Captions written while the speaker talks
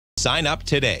Sign up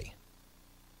today.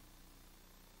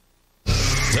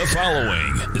 The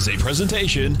following is a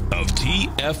presentation of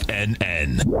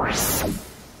TFNN.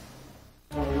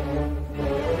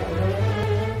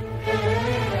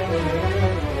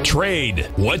 Trade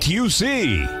what you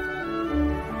see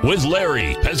with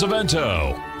Larry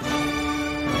Pesavento.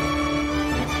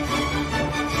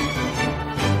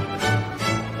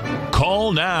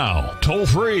 Call now, toll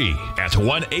free at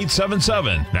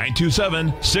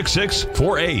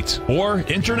 1-877-927-6648 or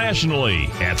internationally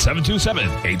at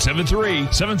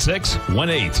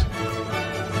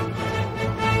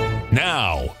 727-873-7618.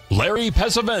 Now, Larry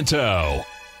Pesavento.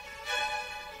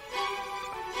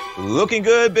 Looking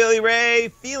good, Billy Ray.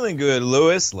 Feeling good,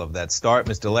 Lewis. Love that start,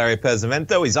 Mr. Larry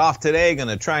Pesavento. He's off today. Going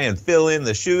to try and fill in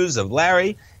the shoes of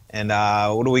Larry. And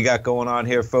what do we got going on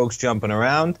here, folks, jumping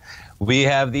around? We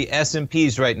have the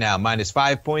S&Ps right now, minus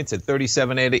 5 points at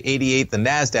 3788. The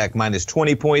NASDAQ minus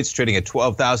 20 points, trading at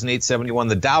 12,871.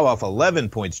 The Dow off 11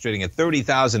 points, trading at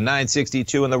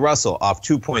 30,962. And the Russell off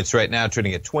 2 points right now,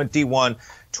 trading at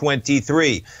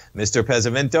 2123. Mr.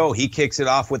 Pesavento, he kicks it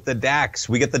off with the DAX.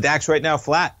 We get the DAX right now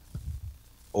flat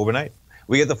overnight.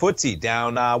 We get the FTSE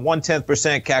down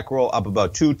 0.1%, CAC roll up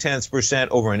about 0.2%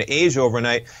 over in Asia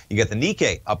overnight. You get the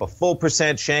Nikkei up a full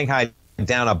percent, Shanghai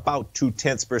down about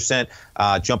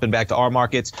 0.2%, jumping back to our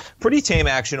markets. Pretty tame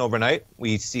action overnight.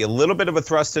 We see a little bit of a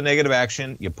thrust to negative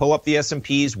action. You pull up the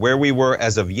S&Ps where we were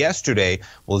as of yesterday.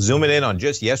 We'll zoom it in on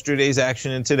just yesterday's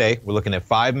action and today. We're looking at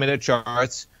 5-minute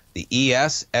charts. The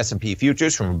S&P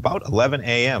futures from about 11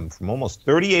 a.m. from almost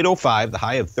 38.05, the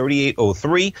high of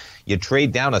 38.03. You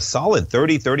trade down a solid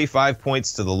 35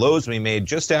 points to the lows we made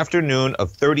just after noon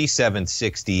of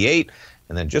 37.68.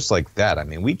 And then just like that, I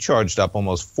mean, we charged up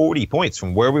almost 40 points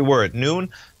from where we were at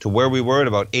noon to where we were at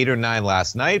about 8 or 9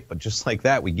 last night. But just like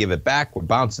that, we give it back. We're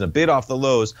bouncing a bit off the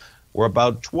lows. We're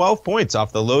about 12 points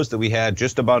off the lows that we had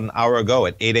just about an hour ago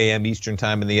at 8 a.m. Eastern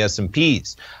time in the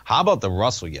S&Ps. How about the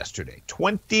Russell yesterday?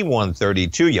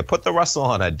 2132. You put the Russell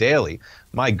on a daily.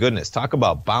 My goodness, talk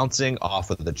about bouncing off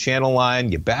of the channel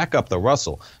line. You back up the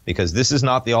Russell because this is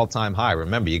not the all-time high.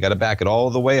 Remember, you got to back it all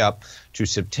the way up to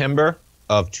September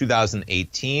of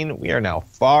 2018. We are now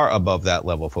far above that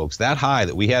level, folks. That high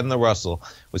that we had in the Russell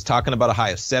was talking about a high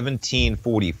of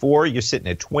 1744. You're sitting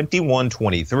at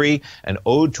 2123. An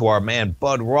ode to our man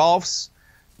Bud Rolfs,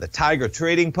 the Tiger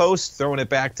Trading Post, throwing it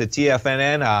back to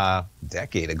TFNN a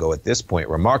decade ago at this point.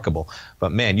 Remarkable.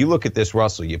 But man, you look at this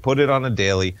Russell, you put it on a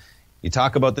daily, you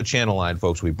talk about the channel line,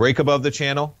 folks. We break above the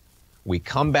channel. We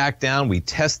come back down, we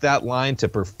test that line to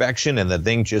perfection, and the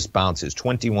thing just bounces.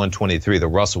 21.23, the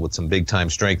Russell with some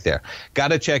big-time strength there. Got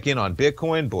to check in on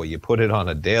Bitcoin. Boy, you put it on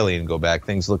a daily and go back,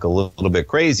 things look a little bit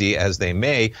crazy, as they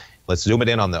may. Let's zoom it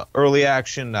in on the early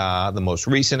action, the most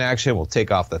recent action. We'll take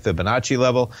off the Fibonacci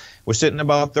level. We're sitting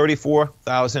about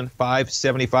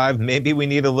 34,575. Maybe we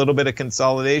need a little bit of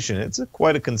consolidation. It's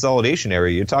quite a consolidation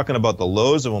area. You're talking about the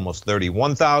lows of almost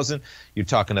 31,000. You're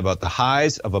talking about the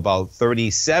highs of about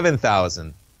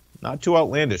 37,000. Not too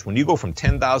outlandish. When you go from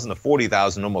 10,000 to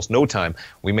 40,000, almost no time,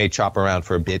 we may chop around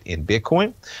for a bit in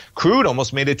Bitcoin. Crude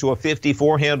almost made it to a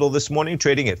 54 handle this morning,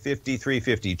 trading at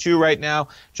 53.52 right now.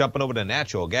 Jumping over to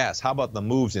natural gas. How about the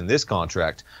moves in this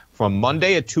contract? From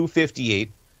Monday at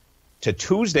 258 to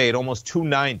Tuesday at almost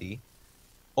 290.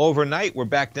 Overnight, we're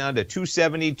back down to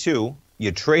 272.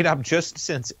 You trade up just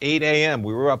since 8 a.m.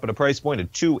 We were up at a price point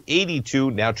of 282,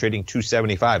 now trading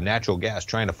 275. Natural gas,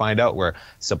 trying to find out where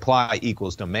supply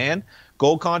equals demand.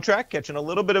 Gold contract catching a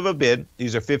little bit of a bid.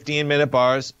 These are 15-minute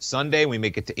bars. Sunday, we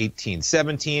make it to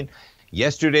 1817.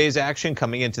 Yesterday's action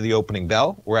coming into the opening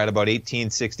bell, we're at about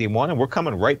 1861, and we're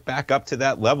coming right back up to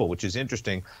that level, which is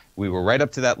interesting. We were right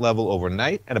up to that level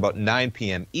overnight at about 9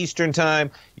 p.m. Eastern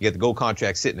time. You get the gold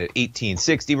contract sitting at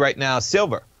 1860 right now.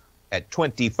 Silver at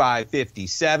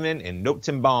 25.57, and notes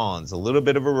and bonds, a little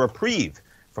bit of a reprieve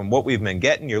from what we've been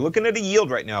getting. You're looking at a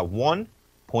yield right now of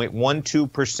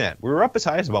 1.12%. We were up as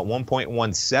high as about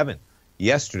 1.17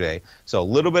 yesterday, so a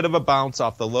little bit of a bounce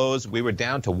off the lows. We were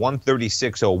down to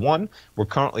 136.01. We're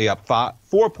currently up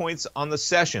 4 points on the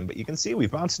session, but you can see we've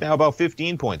bounced now about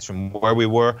 15 points from where we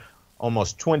were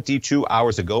almost 22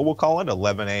 hours ago, we'll call it,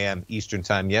 11 a.m. Eastern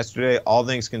time yesterday. All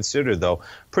things considered, though,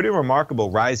 pretty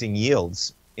remarkable rising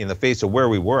yields in the face of where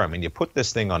we were. I mean, you put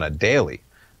this thing on a daily,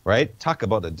 right? Talk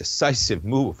about a decisive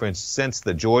move. For instance, since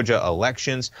the Georgia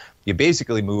elections, you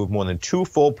basically move more than 2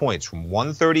 full points from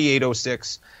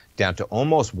 138.06 down to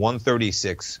almost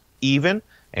 136 even,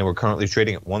 and we're currently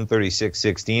trading at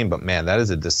 136.16. But man, that is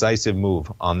a decisive move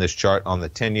on this chart on the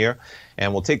 10-year.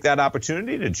 And we'll take that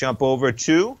opportunity to jump over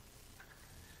to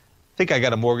think I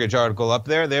got a mortgage article up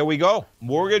there. There we go.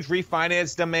 Mortgage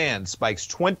refinance demand spikes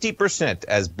 20%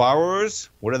 as borrowers,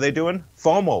 what are they doing?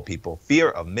 FOMO, people.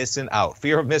 Fear of missing out.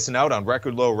 Fear of missing out on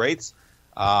record low rates.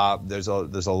 There's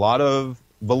a lot of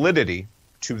validity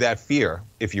to that fear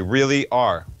if you really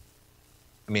are.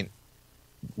 I mean,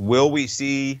 will we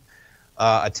see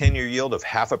a 10-year yield of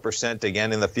 0.5%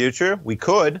 again in the future? We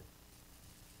could.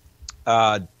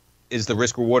 Is the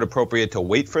risk reward appropriate to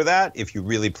wait for that if you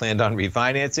really planned on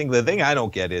refinancing? The thing I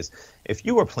don't get is if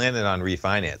you were planning on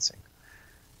refinancing,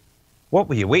 what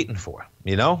were you waiting for?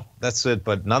 You know, that's it.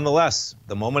 But nonetheless,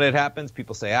 the moment it happens,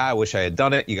 people say, I wish I had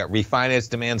done it. You got refinance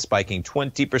demand spiking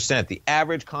 20%. The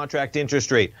average contract interest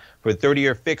rate for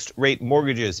 30-year fixed rate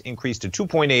mortgages increased to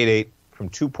 2.88 from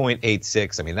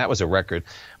 2.86. I mean, that was a record.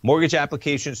 Mortgage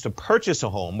applications to purchase a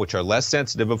home, which are less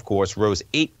sensitive, of course, rose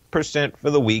 8%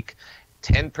 for the week.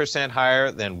 10%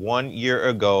 higher than 1 year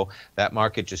ago. That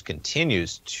market just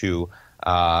continues to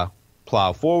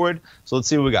plow forward. So let's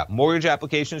see what we got. Mortgage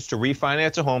applications to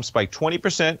refinance a home spiked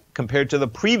 20% compared to the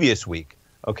previous week.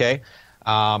 Okay.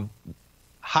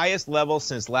 Highest level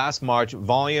since last March.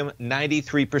 Volume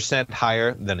 93%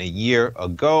 higher than a year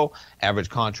ago. Average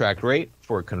contract rate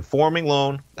for a conforming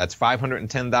loan, that's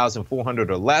 $510,400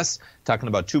 or less. Talking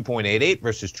about 2.88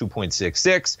 versus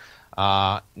 2.66.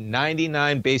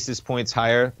 99 basis points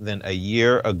higher than a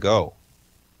year ago.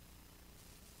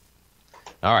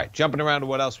 All right, jumping around to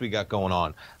what else we got going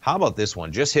on. How about this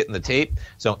one? Just hitting the tape.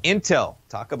 So Intel,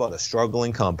 talk about a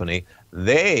struggling company.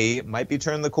 They might be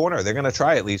turning the corner. They're going to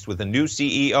try at least with a new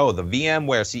CEO, the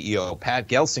VMware CEO, Pat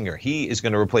Gelsinger. He is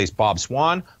going to replace Bob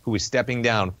Swan, who is stepping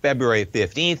down February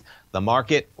 15th. The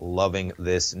market loving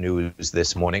this news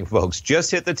this morning, folks.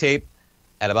 Just hit the tape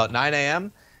at about 9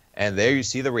 a.m., and there you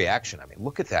see the reaction. I mean,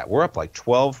 look at that. We're up like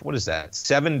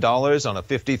 $7 on a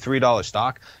 $53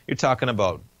 stock. You're talking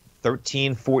about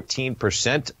 13,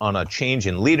 14% on a change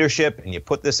in leadership. And you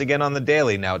put this again on the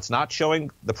daily. Now, it's not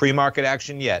showing the pre-market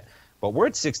action yet, but we're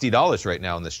at $60 right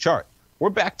now in this chart.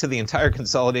 We're back to the entire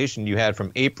consolidation you had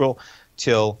from April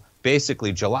till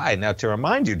basically July. Now, to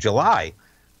remind you, July,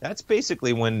 that's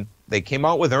basically when they came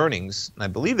out with earnings. And I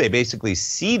believe they basically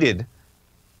ceded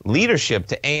leadership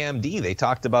to AMD. They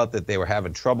talked about that they were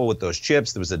having trouble with those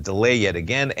chips. There was a delay yet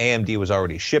again. AMD was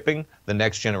already shipping the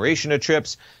next generation of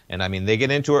chips. And I mean, they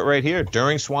get into it right here.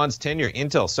 During Swan's tenure,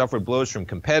 Intel suffered blows from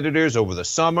competitors over the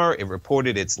summer. It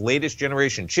reported its latest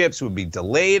generation chips would be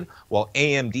delayed while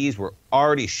AMD's were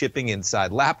already shipping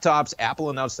inside laptops. Apple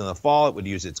announced in the fall it would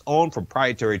use its own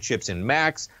proprietary chips in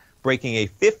Macs, breaking a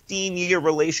 15-year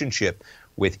relationship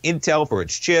with Intel for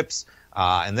its chips.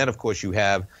 And then, of course, you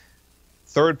have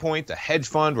Third Point, a hedge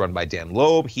fund run by Dan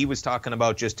Loeb. He was talking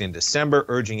about just in December,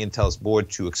 urging Intel's board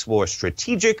to explore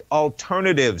strategic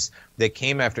alternatives that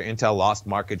came after Intel lost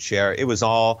market share. It was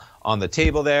all on the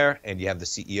table there, and you have the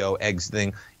CEO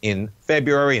exiting in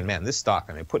February. And man, this stock,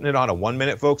 I mean, putting it on a 1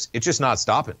 minute, folks, it's just not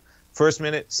stopping. First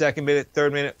minute, second minute,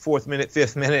 third minute, fourth minute,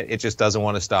 fifth minute, it just doesn't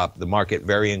want to stop. The market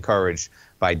very encouraged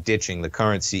by ditching the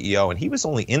current CEO, and he was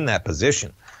only in that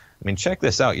position. I mean, check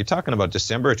this out. You're talking about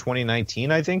December of 2019,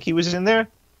 I think he was in there?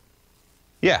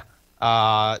 Yeah.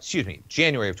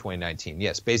 January of 2019.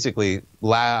 Yes, basically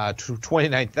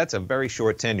 29. That's a very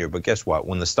short tenure, but guess what?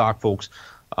 When the stock, folks,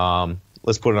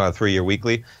 let's put it on a 3-year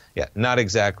weekly. Yeah, not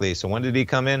exactly. So when did he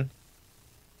come in?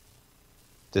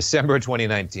 December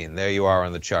 2019. There you are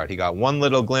on the chart. He got one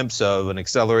little glimpse of an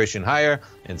acceleration higher,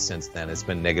 and since then it's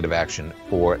been negative action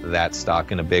for that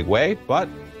stock in a big way. But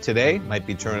today might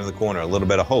be turning the corner. A little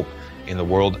bit of hope in the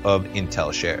world of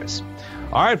Intel shares.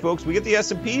 All right, folks, we get the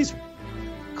S&Ps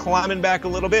climbing back a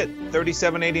little bit.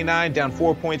 37.89, down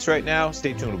 4 points right now.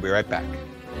 Stay tuned. We'll be right back.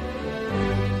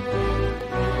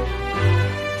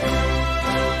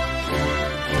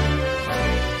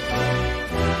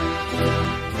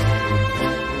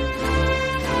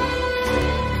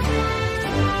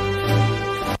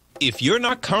 If you're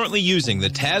not currently using the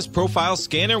TAS Profile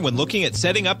Scanner when looking at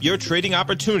setting up your trading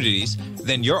opportunities,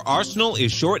 then your arsenal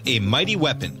is short a mighty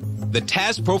weapon. The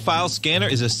TAS Profile Scanner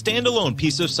is a standalone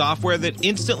piece of software that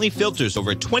instantly filters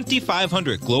over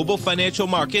 2,500 global financial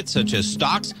markets such as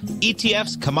stocks,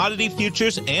 ETFs, commodity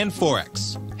futures, and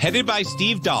Forex. Headed by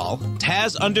Steve Dahl,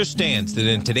 TAS understands that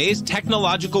in today's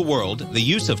technological world, the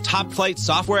use of top-flight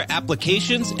software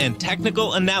applications and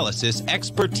technical analysis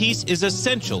expertise is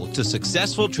essential to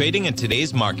successful trading in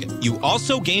today's market. You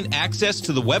also gain access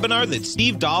to the webinar that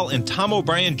Steve Dahl and Tom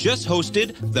O'Brien just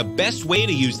hosted, The Best Way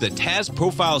to Use the TAS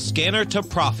Profile Scanner to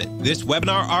Profit. This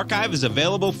webinar archive is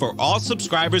available for all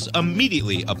subscribers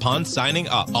immediately upon signing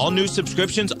up. All new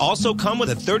subscriptions also come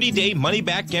with a 30-day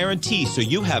money-back guarantee, so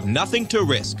you have nothing to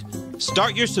risk.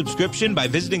 Start your subscription by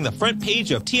visiting the front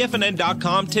page of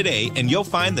TFNN.com today, and you'll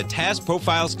find the TAS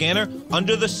Profile Scanner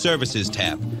under the Services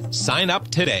tab. Sign up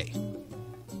today.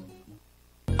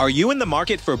 Are you in the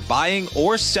market for buying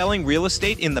or selling real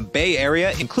estate in the Bay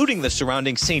Area, including the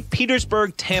surrounding St.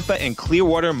 Petersburg, Tampa, and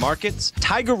Clearwater markets?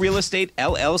 Tiger Real Estate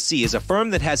LLC is a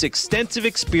firm that has extensive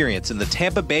experience in the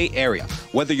Tampa Bay area.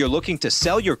 Whether you're looking to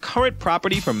sell your current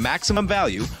property for maximum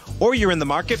value, or you're in the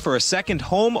market for a second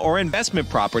home or investment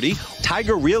property,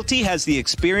 Tiger Realty has the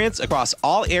experience across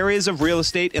all areas of real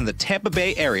estate in the Tampa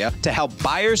Bay area to help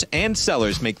buyers and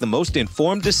sellers make the most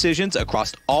informed decisions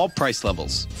across all price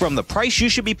levels. From the price you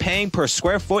should be paying per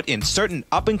square foot in certain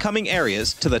up-and-coming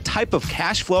areas to the type of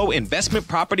cash flow investment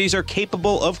properties are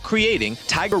capable of creating,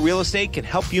 Tiger Real Estate can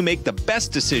help you make the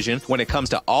best decision when it comes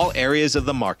to all areas of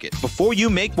the market. Before you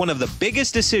make one of the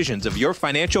biggest decisions of your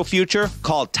financial future,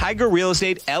 call Tiger Real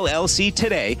Estate LLC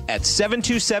today at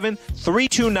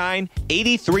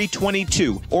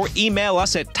 727-329-8322 or email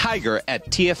us at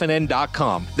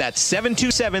tiger@tfnn.com. That's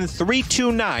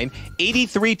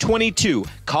 727-329-8322.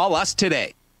 Call us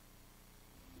today.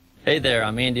 Hey there,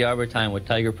 I'm Andy Arbertine with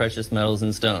Tiger Precious Metals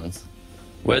and Stones.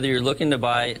 Whether you're looking to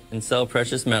buy and sell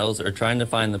precious metals or trying to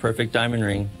find the perfect diamond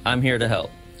ring, I'm here to help.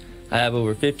 I have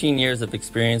over 15 years of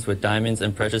experience with diamonds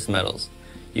and precious metals.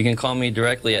 You can call me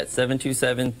directly at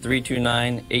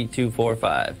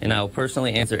 727-329-8245, and I will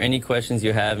personally answer any questions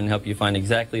you have and help you find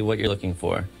exactly what you're looking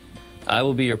for. I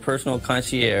will be your personal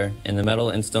concierge in the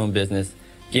metal and stone business.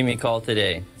 Give me a call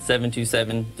today,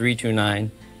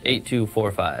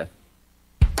 727-329-8245.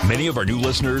 Many of our new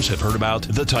listeners have heard about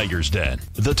The Tiger's Den.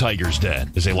 The Tiger's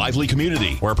Den is a lively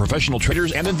community where professional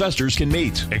traders and investors can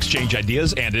meet, exchange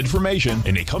ideas and information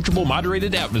in a comfortable,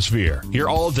 moderated atmosphere. Hear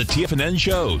all of the TFNN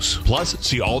shows, plus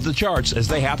see all of the charts as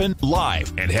they happen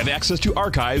live and have access to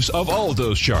archives of all of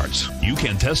those charts. You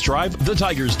can test drive The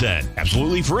Tiger's Den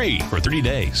absolutely free for 30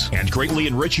 days and greatly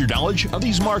enrich your knowledge of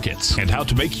these markets and how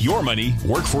to make your money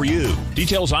work for you.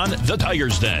 Details on The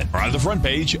Tiger's Den are on the front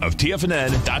page of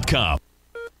TFNN.com.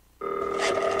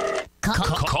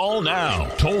 Call now,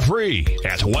 toll free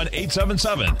at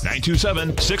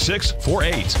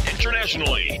 1-877-927-6648.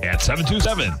 Internationally at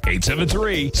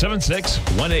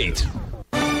 727-873-7618.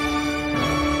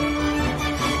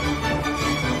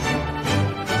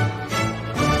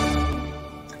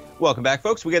 Welcome back,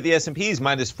 folks. We got the S&Ps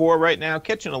 -4 right now,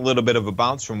 catching a little bit of a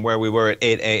bounce from where we were at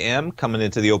 8 a.m., coming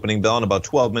into the opening bell in about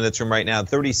 12 minutes from right now,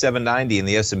 37.90 in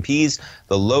the S&Ps.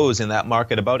 The lows in that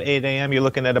market about 8 a.m., you're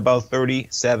looking at about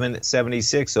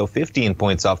 37.76, so 15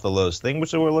 points off the lows thing,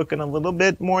 which we're looking a little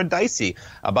bit more dicey.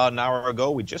 About an hour ago,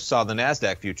 we just saw the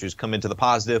NASDAQ futures come into the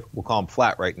positive. We'll call them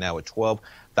flat right now at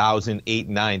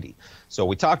 12,890. So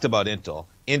we talked about Intel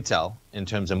in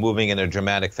terms of moving in a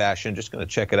dramatic fashion. Just going to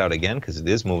check it out again because it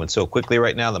is moving so quickly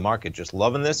right now. The market just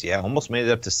loving this. Yeah, almost made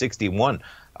it up to 61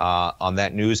 on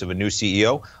that news of a new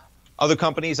CEO. Other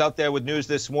companies out there with news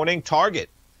this morning, Target,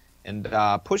 and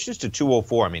pushes to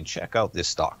 204. I mean, check out this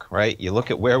stock, right? You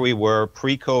look at where we were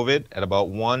pre-COVID at about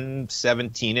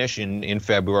 117-ish in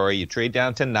February. You trade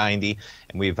down to 90,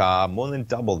 and we've more than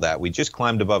doubled that. We just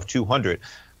climbed above 200.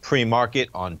 Pre-market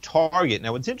on Target.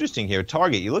 Now, what's interesting here,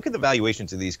 Target, you look at the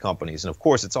valuations of these companies, and of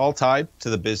course, it's all tied to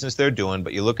the business they're doing,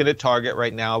 but you're looking at Target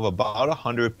right now of about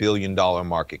 $100 billion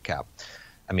market cap.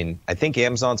 I mean, I think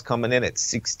Amazon's coming in at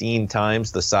 16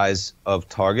 times the size of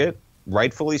Target.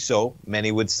 Rightfully so,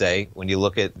 many would say, when you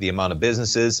look at the amount of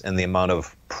businesses and the amount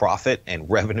of profit and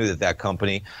revenue that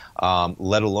company,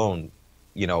 let alone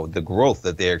the growth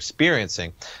that they're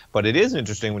experiencing. But it is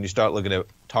interesting when you start looking at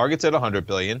Target's at $100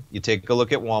 billion. You take a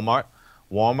look at Walmart.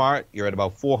 Walmart, you're at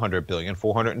about $400 billion,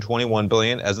 $421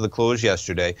 billion as of the close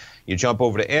yesterday. You jump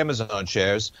over to Amazon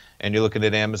shares, and you're looking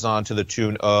at Amazon to the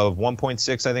tune of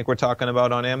 1.6, I think we're talking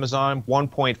about on Amazon,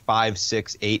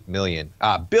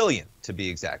 1.568 billion to be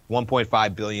exact,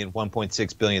 1.5 billion,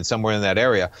 1.6 billion, somewhere in that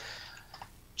area.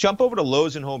 Jump over to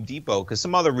Lowe's and Home Depot because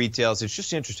some other retails, it's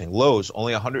just interesting. Lowe's,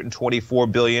 only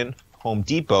 $124 billion. Home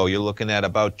Depot, you're looking at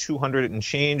about 200 and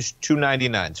change,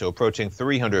 299, so approaching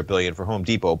 300 billion for Home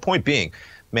Depot. Point being,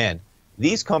 man,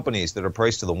 these companies that are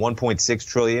priced to the 1.6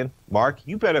 trillion mark,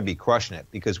 you better be crushing it,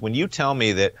 because when you tell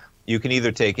me that you can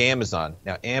either take Amazon,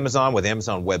 now Amazon with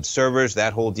Amazon Web Servers,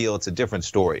 that whole deal, it's a different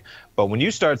story. But when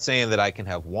you start saying that I can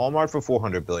have Walmart for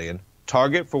 400 billion,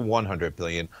 Target for 100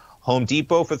 billion, Home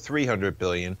Depot for 300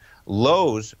 billion,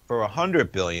 Lowe's for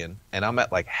 100 billion, and I'm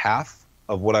at like half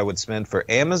of what I would spend for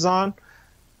Amazon,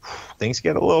 things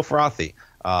get a little frothy.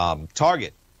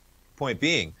 Target, point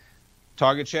being,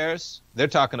 Target shares, they're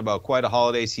talking about quite a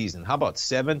holiday season. How about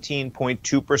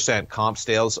 17.2% comp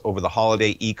sales over the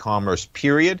holiday e-commerce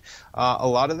period? A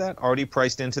lot of that already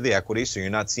priced into the equity, so you're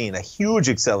not seeing a huge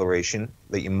acceleration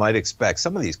that you might expect.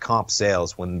 Some of these comp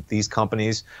sales, when these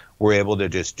companies were able to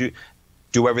just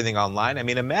do everything online. I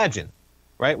mean, imagine,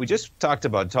 right? We just talked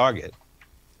about Target.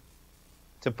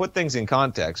 To put things in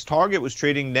context, Target was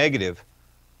trading negative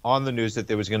on the news that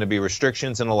there was going to be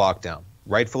restrictions and a lockdown.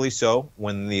 Rightfully so,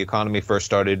 when the economy first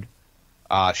started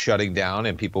shutting down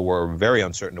and people were very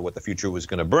uncertain of what the future was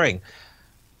going to bring.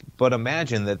 But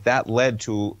imagine that led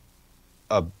to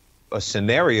a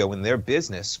scenario in their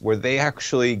business where they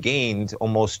actually gained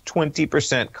almost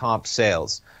 20% comp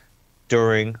sales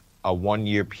during a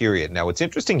one-year period. Now, what's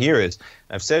interesting here is,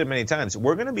 I've said it many times,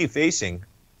 we're going to be facing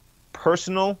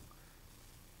personal,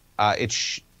 I'll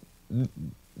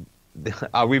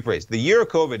rephrase, the year of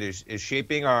COVID is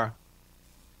shaping our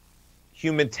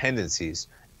human tendencies,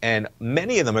 and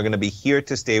many of them are going to be here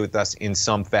to stay with us in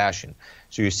some fashion.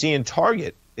 So you're seeing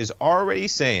Target is already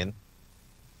saying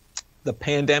the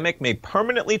pandemic may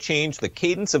permanently change the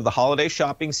cadence of the holiday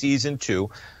shopping season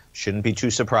too. Shouldn't be too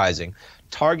surprising.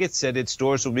 Target said its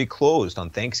stores will be closed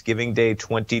on Thanksgiving Day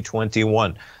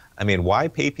 2021. I mean, why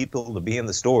pay people to be in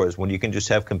the stores when you can just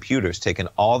have computers taking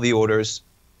all the orders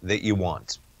that you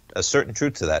want? A certain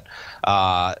truth to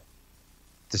that.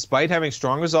 Despite having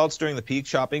strong results during the peak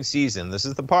shopping season, this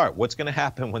is the part. What's going to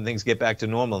happen when things get back to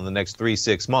normal in the next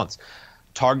 3-6 months?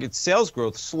 Target's sales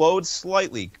growth slowed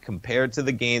slightly compared to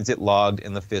the gains it logged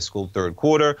in the fiscal third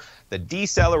quarter. The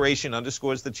deceleration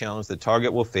underscores the challenge that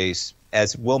Target will face,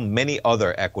 as will many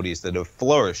other equities that have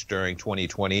flourished during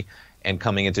 2020 and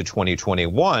coming into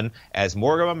 2021. As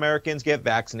more Americans get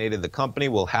vaccinated, the company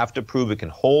will have to prove it can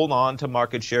hold on to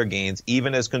market share gains,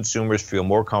 even as consumers feel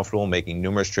more comfortable making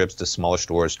numerous trips to smaller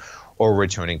stores or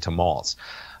returning to malls.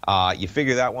 You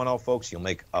figure that one out, folks, you'll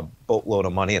make a boatload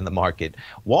of money in the market.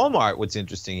 Walmart, what's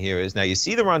interesting here is, now you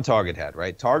see the run Target had,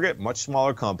 right? Target, much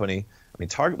smaller company. I mean,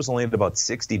 Target was only at about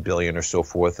 $60 billion or so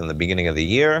forth in the beginning of the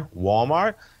year.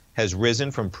 Walmart has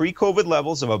risen from pre-COVID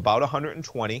levels of about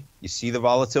 120. You see the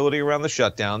volatility around the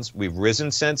shutdowns. We've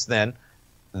risen since then.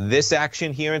 This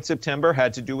action here in September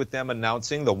had to do with them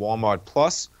announcing the Walmart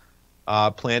Plus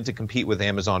plan to compete with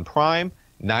Amazon Prime.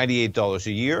 $98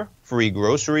 a year, free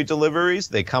grocery deliveries.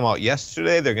 They come out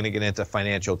yesterday. They're going to get into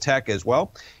financial tech as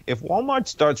well. If Walmart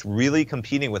starts really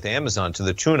competing with Amazon to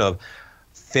the tune of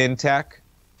fintech,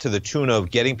 to the tune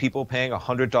of getting people paying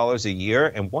 $100 a year,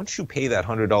 and once you pay that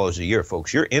 $100 a year,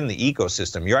 folks, you're in the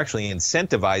ecosystem. You're actually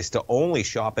incentivized to only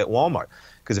shop at Walmart.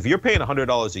 Because if you're paying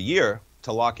 $100 a year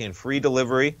to lock in free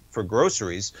delivery for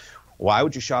groceries, why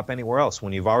would you shop anywhere else?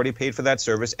 When you've already paid for that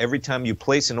service, every time you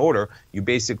place an order, you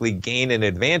basically gain an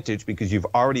advantage because you've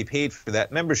already paid for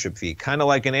that membership fee, kind of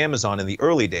like in Amazon in the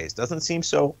early days. Doesn't seem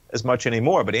so as much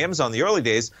anymore, but Amazon in the early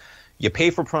days, you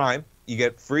pay for Prime, you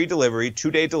get free delivery,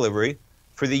 2-day delivery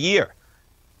for the year.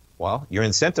 Well, you're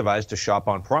incentivized to shop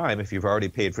on Prime if you've already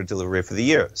paid for delivery for the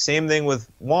year. Same thing with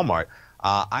Walmart.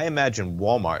 I imagine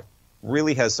Walmart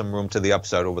really has some room to the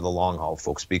upside over the long haul,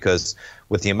 folks, because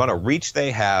with the amount of reach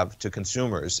they have to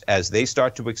consumers as they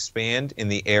start to expand in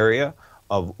the area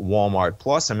of Walmart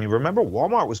Plus. I mean, remember,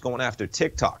 Walmart was going after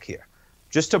TikTok here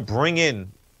just to bring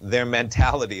in their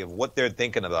mentality of what they're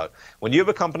thinking about. When you have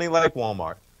a company like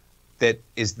Walmart that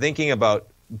is thinking about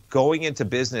going into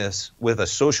business with a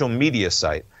social media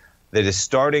site that is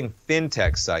starting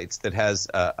fintech sites that has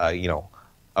a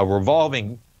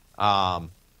revolving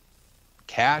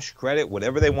cash, credit,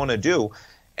 whatever they want to do,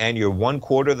 and you're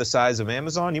 1/4 the size of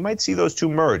Amazon, you might see those two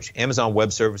merge. Amazon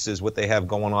Web Services, what they have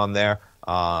going on there,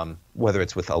 whether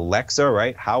it's with Alexa,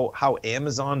 right? How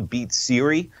Amazon beats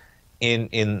Siri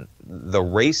in the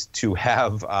race to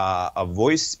have a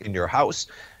voice in your house.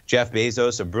 Jeff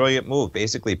Bezos, a brilliant move,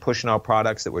 basically pushing out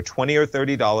products that were $20 or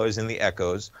 $30 in the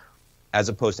Echoes, as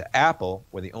opposed to Apple,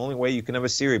 where the only way you can have a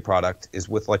Siri product is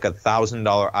with like a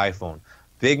 $1,000 iPhone.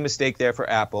 Big mistake there for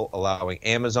Apple, allowing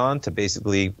Amazon to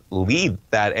basically lead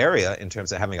that area in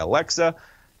terms of having Alexa.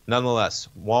 Nonetheless,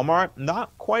 Walmart,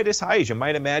 not quite as high as you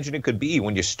might imagine it could be.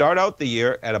 When you start out the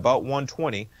year at about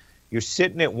 120, you're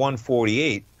sitting at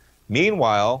 148.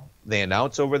 Meanwhile, they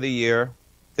announce over the year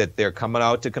that they're coming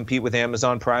out to compete with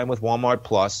Amazon Prime with Walmart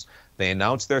Plus. They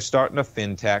announced they're starting a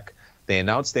fintech. They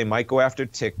announced they might go after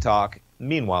TikTok.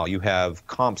 Meanwhile, you have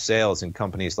comp sales in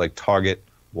companies like Target,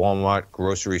 Walmart,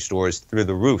 grocery stores through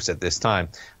the roofs at this time.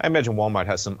 I imagine Walmart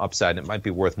has some upside. It might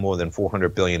be worth more than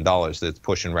 $400 billion that it's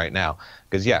pushing right now.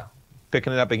 Because, yeah,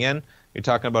 picking it up again, you're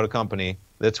talking about a company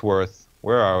that's worth,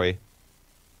 where are we?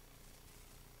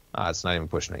 It's not even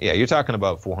pushing it. Yeah, you're talking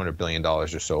about $400 billion or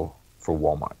so for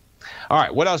Walmart. All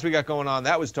right, what else we got going on?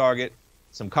 That was Target.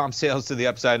 Some comp sales to the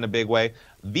upside in a big way.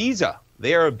 Visa,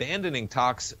 they are abandoning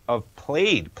talks of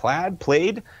Plaid,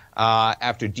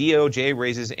 after DOJ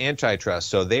raises antitrust.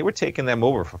 So they were taking them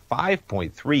over for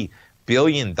 $5.3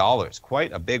 billion.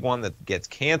 Quite a big one that gets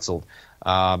canceled.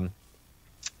 And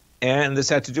this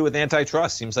had to do with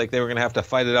antitrust. Seems like they were going to have to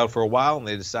fight it out for a while, and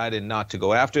they decided not to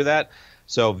go after that.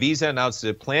 So Visa announced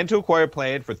it planned to acquire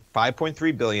Plaid for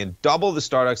 $5.3 billion, double the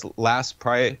startup's last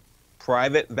private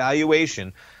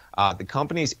valuation. The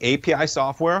company's API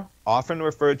software, often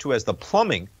referred to as the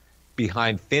plumbing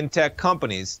behind fintech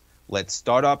companies, lets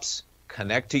startups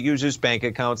connect to users' bank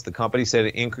accounts. The company said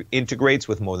it integrates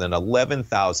with more than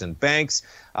 11,000 banks.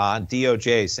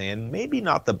 DOJ saying maybe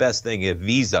not the best thing if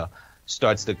Visa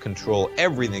starts to control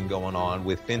everything going on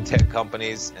with fintech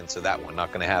companies, and so that one not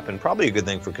going to happen. Probably a good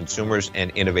thing for consumers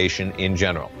and innovation in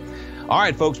general. All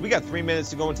right, folks, we got 3 minutes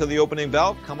to go until the opening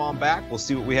bell. Come on back. We'll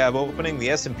see what we have opening. The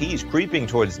S&Ps creeping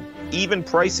towards even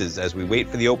prices as we wait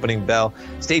for the opening bell.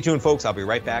 Stay tuned, folks. I'll be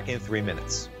right back in 3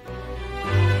 minutes.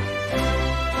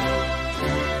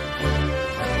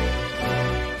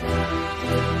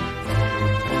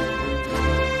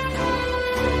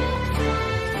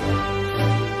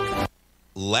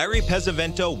 Larry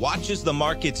Pesavento watches the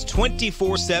markets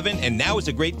 24/7, and now is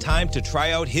a great time to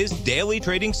try out his daily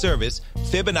trading service,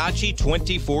 Fibonacci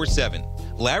 24/7.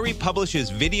 Larry publishes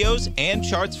videos and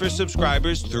charts for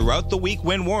subscribers throughout the week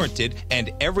when warranted,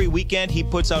 and every weekend he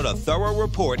puts out a thorough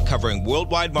report covering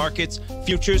worldwide markets,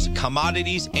 futures,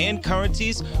 commodities, and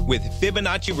currencies with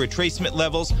Fibonacci retracement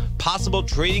levels, possible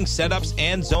trading setups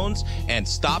and zones, and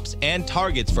stops and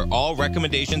targets for all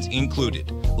recommendations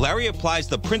included. Larry applies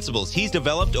the principles he's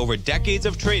developed over decades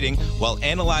of trading while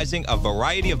analyzing a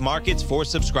variety of markets for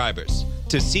subscribers.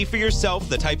 To see for yourself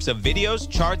the types of videos,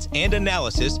 charts, and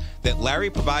analysis that Larry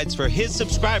provides for his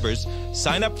subscribers,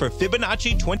 sign up for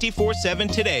Fibonacci 24/7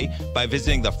 today by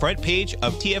visiting the front page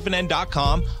of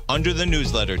TFNN.com under the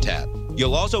newsletter tab.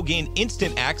 You'll also gain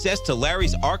instant access to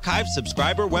Larry's archived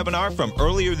subscriber webinar from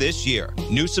earlier this year.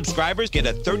 New subscribers get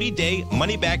a 30-day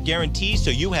money-back guarantee, so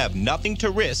you have nothing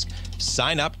to risk.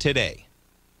 Sign up today.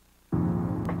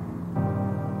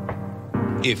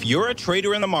 If you're a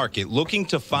trader in the market looking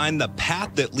to find the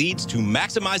path that leads to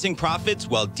maximizing profits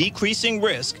while decreasing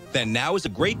risk, then now is a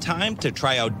great time to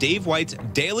try out Dave White's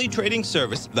daily trading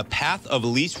service, The Path of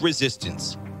Least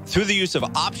Resistance. Through the use of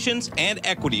options and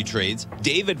equity trades,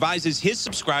 Dave advises his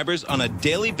subscribers on a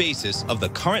daily basis of the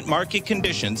current market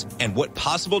conditions and what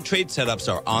possible trade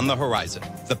setups are on the horizon.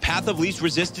 The Path of Least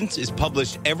Resistance is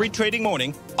published every trading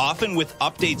morning, often with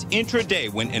updates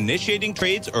intraday when initiating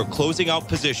trades or closing out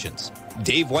positions.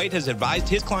 Dave White has advised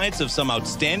his clients of some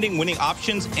outstanding winning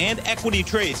options and equity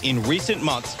trades in recent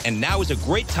months, and now is a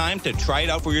great time to try it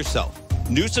out for yourself.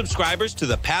 New subscribers to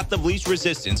the Path of Least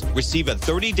Resistance receive a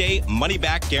 30-day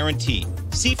money-back guarantee.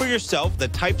 See for yourself the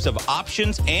types of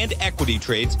options and equity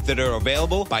trades that are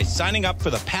available by signing up for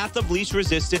the Path of Least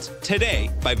Resistance today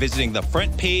by visiting the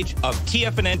front page of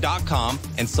TFNN.com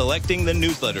and selecting the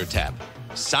newsletter tab.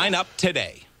 Sign up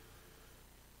today.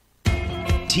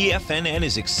 TFNN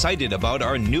is excited about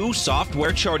our new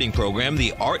software charting program,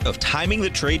 The Art of Timing the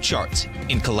Trade Charts.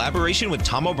 In collaboration with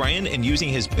Tom O'Brien and using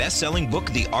his best-selling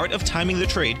book, The Art of Timing the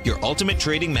Trade, Your Ultimate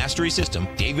Trading Mastery System,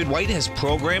 David White has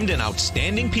programmed an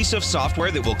outstanding piece of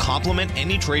software that will complement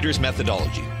any trader's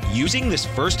methodology. Using this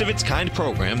first-of-its-kind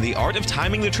program, The Art of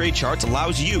Timing the Trade Charts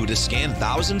allows you to scan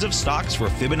thousands of stocks for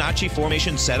Fibonacci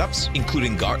formation setups,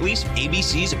 including Gartley's,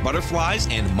 ABCs, butterflies,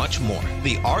 and much more.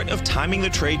 The Art of Timing the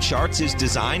Trade Charts is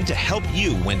designed to help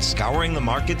you when scouring the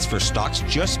markets for stocks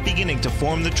just beginning to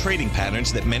form the trading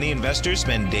patterns that many investors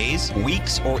spend days,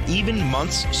 weeks, or even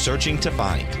months searching to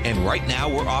find. And right now,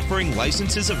 we're offering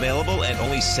licenses available at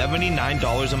only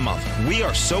 $79 a month. We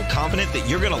are so confident that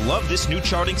you're going to love this new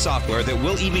charting software that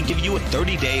will even give you a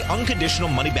 30-day unconditional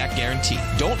money-back guarantee.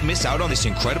 Don't miss out on this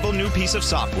incredible new piece of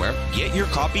software. Get your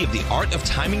copy of The Art of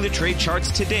Timing the Trade Charts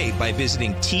today by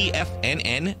visiting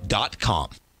TFNN.com.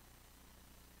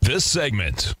 This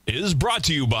segment is brought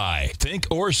to you by Think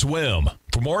or Swim.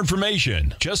 For more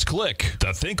information, just click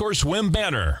the Think or Swim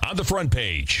banner on the front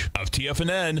page of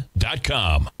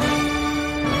TFNN.com.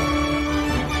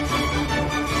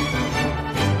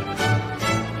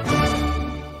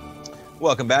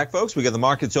 Welcome back, folks. We got the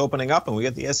markets opening up, and we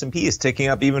got the S&P is ticking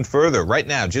up even further. Right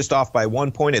now, just off by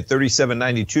 1 point at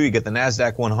 37.92. You get the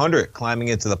NASDAQ 100 climbing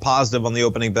into the positive on the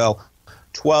opening bell,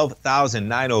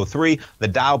 12,903. The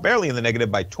Dow barely in the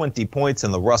negative by 20 points,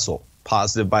 and the Russell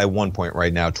positive by 1 point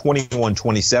right now,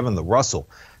 2127. The Russell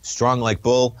strong like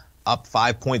bull, up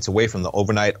 5 points away from the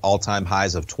overnight all-time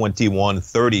highs of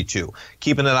 21.32.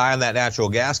 Keeping an eye on that natural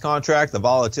gas contract. The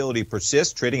volatility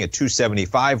persists, trading at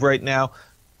 275 right now.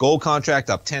 Gold contract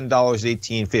up $10,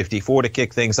 18.54 to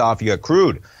kick things off. You got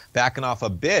crude backing off a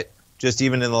bit, just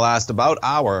even in the last about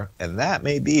hour, and that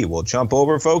may be, we'll jump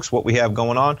over, folks, what we have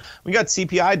going on. We got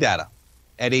CPI data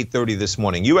at 8:30 this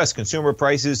morning. U.S. consumer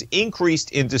prices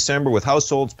increased in December, with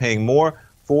households paying more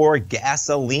for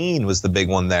gasoline was the big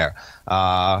one there.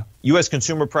 U.S.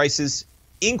 consumer prices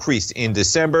increased in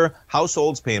December.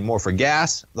 Households paying more for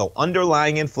gas, though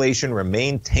underlying inflation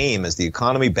remained tame as the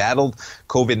economy battled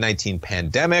COVID-19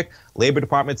 pandemic. Labor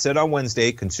Department said on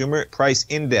Wednesday, consumer price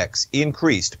index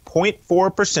increased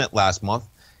 0.4% last month,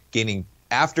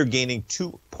 after gaining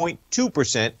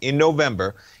 2.2% in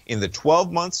November. In the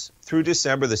 12 months through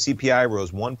December, the CPI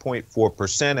rose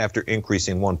 1.4% after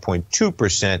increasing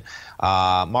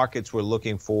 1.2%. Markets were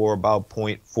looking for about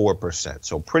 0.4%.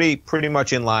 So pretty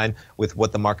much in line with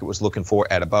what the market was looking for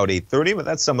at about 8:30. But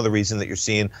that's some of the reason that you're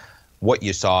seeing what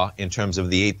you saw in terms of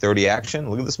the 8:30 action.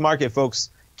 Look at this market, folks.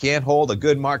 Can't hold a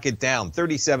good market down.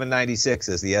 37.96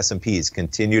 as the S&Ps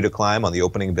continue to climb on the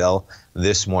opening bell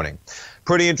this morning.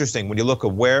 Pretty interesting when you look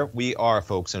at where we are,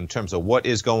 folks, in terms of what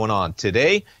is going on.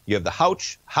 Today, you have the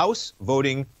House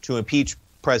voting to impeach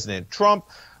President Trump.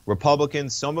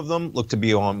 Republicans, some of them look to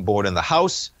be on board in the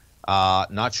House.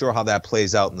 Not sure how that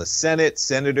plays out in the Senate.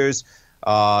 Senators,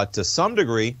 to some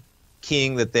degree,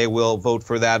 keying that they will vote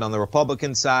for that on the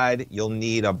Republican side. You'll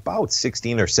need about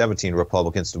 16 or 17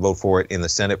 Republicans to vote for it in the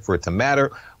Senate for it to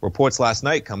matter. Reports last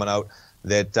night coming out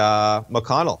that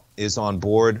McConnell is on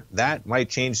board. That might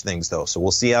change things, though, so we'll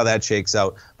see how that shakes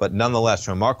out. But nonetheless,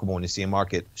 remarkable when you see a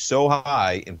market so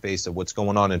high in face of what's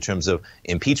going on in terms of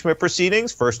impeachment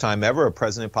proceedings. First time ever, a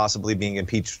president possibly being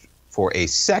impeached for a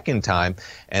second time.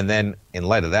 And then in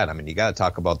light of that, I mean, you got to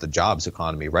talk about the jobs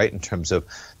economy, right, in terms of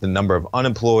the number of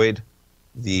unemployed,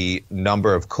 the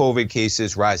number of COVID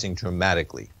cases rising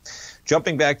dramatically.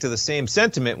 Jumping back to the same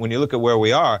sentiment, when you look at where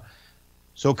we are,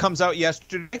 so it comes out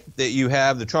yesterday that you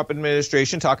have the Trump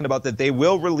administration talking about that they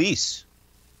will release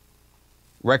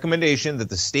recommendation that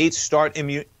the states start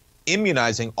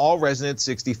immunizing all residents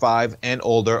 65 and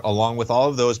older, along with all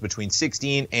of those between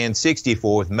 16 and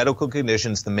 64 with medical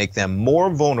conditions to make them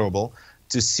more vulnerable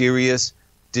to serious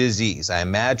disease. I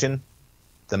imagine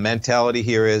the mentality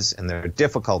here is, and they're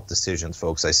difficult decisions,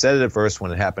 folks. I said it at first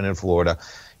when it happened in Florida.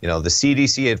 You know, the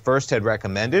CDC at first had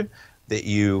recommended that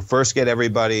you first get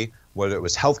everybody, whether it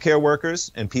was healthcare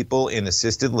workers and people in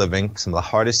assisted living, some of the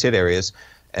hardest hit areas.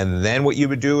 And then what you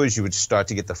would do is you would start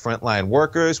to get the frontline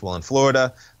workers. Well, in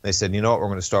Florida, they said, you know what, we're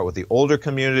going to start with the older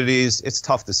communities. It's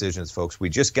tough decisions, folks. We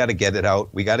just got to get it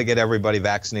out. We got to get everybody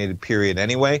vaccinated, period,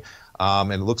 anyway.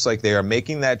 And it looks like they are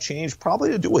making that change,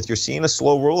 probably to do with, you're seeing a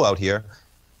slow rollout here.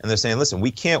 And they're saying, listen,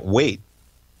 we can't wait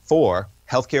for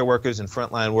healthcare workers and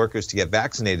frontline workers to get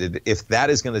vaccinated if that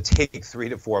is going to take 3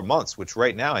 to 4 months, which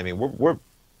right now, I mean, we're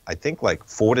I think like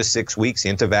 4 to 6 weeks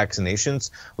into vaccinations.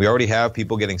 We already have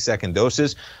people getting second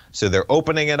doses. So they're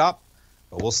opening it up.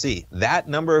 But we'll see. That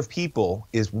number of people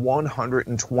is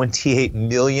 128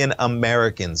 million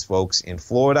Americans, folks. In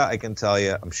Florida, I can tell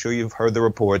you, I'm sure you've heard the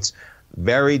reports,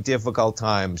 very difficult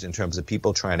times in terms of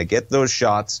people trying to get those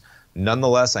shots.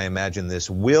 Nonetheless, I imagine this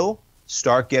will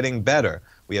start getting better.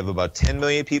 We have about 10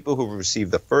 million people who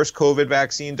received the first COVID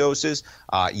vaccine doses.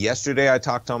 Yesterday, I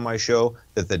talked on my show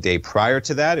that the day prior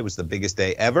to that, it was the biggest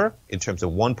day ever in terms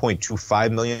of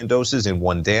 1.25 million doses in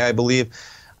one day, I believe.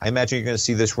 I imagine you're going to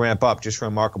see this ramp up. Just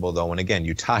remarkable, though. And again,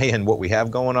 you tie in what we have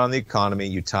going on in the economy,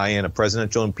 you tie in a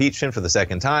presidential impeachment for the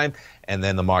second time, and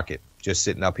then the market just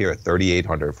sitting up here at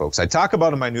 3,800, folks. I talk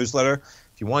about it in my newsletter.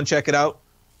 If you want to check it out,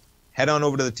 head on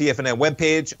over to the TFNN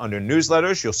webpage. Under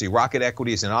newsletters, you'll see Rocket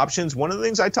Equities and Options. One of the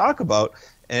things I talk about,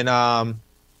 and,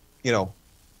 you know,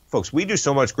 folks, we do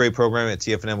so much great programming at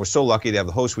TFNN. We're so lucky to have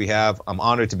the host we have. I'm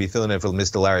honored to be filling in for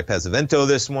Mr. Larry Pesavento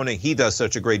this morning. He does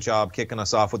such a great job kicking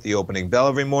us off with the opening bell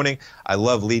every morning. I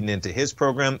love leading into his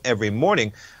program every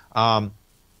morning.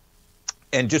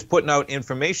 And just putting out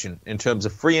information in terms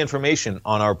of free information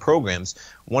on our programs.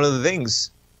 One of the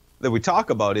things that we talk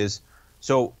about is,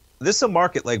 so this is a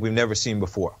market like we've never seen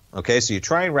before, okay? So you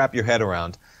try and wrap your head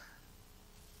around.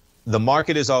 The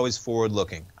market is always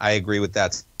forward-looking. I agree with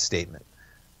that statement.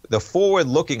 The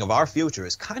forward-looking of our future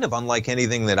is kind of unlike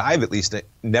anything that I've at least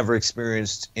never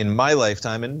experienced in my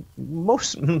lifetime, and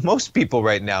most people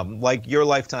right now, like your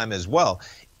lifetime as well,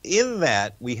 in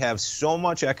that we have so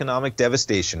much economic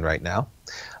devastation right now,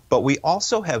 but we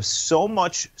also have so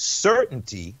much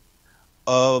certainty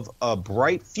of a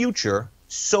bright future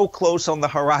so close on the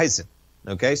horizon,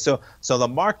 okay? So the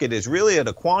market is really at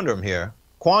a quandrum here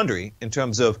quandary in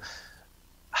terms of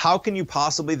how can you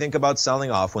possibly think about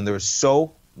selling off when there's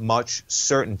so much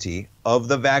certainty of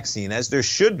the vaccine, as there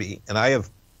should be. And I have,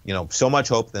 so much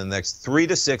hope that in the next 3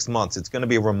 to 6 months, it's going to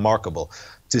be remarkable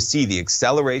to see the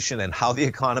acceleration and how the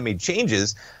economy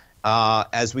changes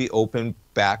as we open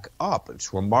back up.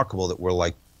 It's remarkable that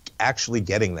we're actually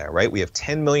getting there, right? We have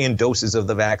 10 million doses of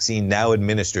the vaccine now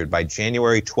administered by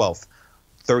January 12th,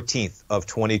 13th of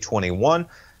 2021.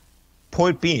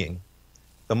 Point being,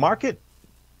 the market,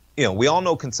 we all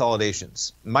know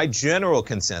consolidations. My general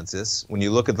consensus, when you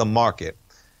look at the market,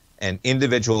 and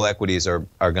individual equities are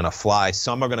going to fly.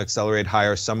 Some are going to accelerate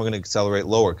higher. Some are going to accelerate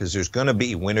lower because there's going to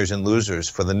be winners and losers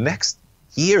for the next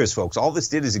years, folks. All this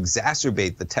did is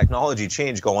exacerbate the technology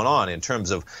change going on in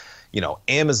terms of,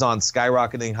 Amazon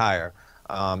skyrocketing higher.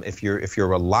 If you're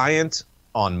reliant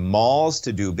on malls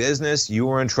to do business, you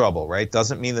are in trouble, right?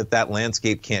 Doesn't mean that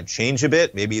landscape can't change a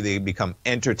bit. Maybe they become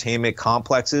entertainment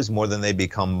complexes more than they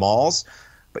become malls,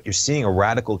 but you're seeing a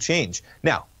radical change.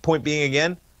 Now, point being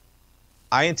again,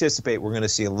 I anticipate we're going to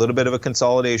see a little bit of a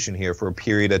consolidation here for a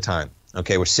period of time.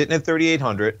 Okay, we're sitting at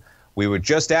 3,800. We were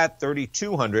just at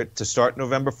 3,200 to start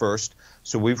November 1st.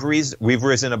 So we've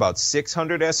risen about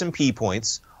 600 S&P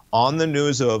points on the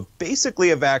news of basically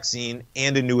a vaccine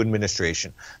and a new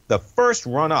administration. The first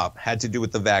run-up had to do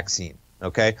with the vaccine,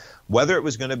 okay? Whether it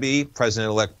was going to be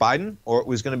President-elect Biden or it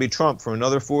was going to be Trump for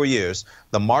another 4 years,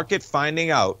 the market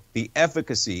finding out the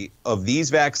efficacy of these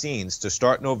vaccines to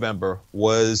start November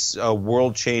was a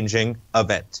world-changing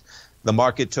event. The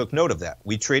market took note of that.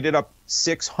 We traded up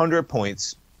 600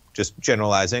 points, just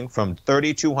generalizing, from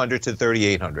 3,200 to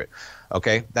 3,800.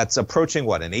 Okay, that's approaching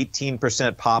what, an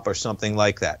 18% pop or something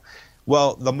like that.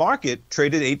 Well, the market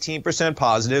traded 18%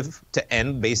 positive to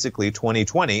end basically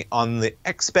 2020 on the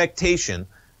expectation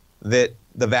that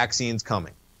the vaccine's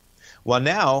coming. Well,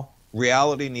 now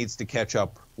reality needs to catch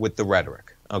up with the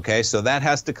rhetoric. Okay, so that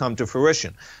has to come to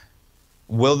fruition.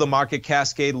 Will the market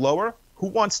cascade lower? Who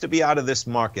wants to be out of this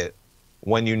market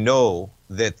when you know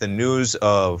that the news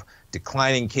of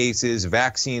declining cases,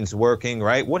 vaccines working,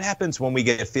 right? What happens when we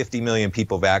get 50 million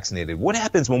people vaccinated? What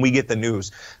happens when we get the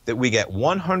news that we get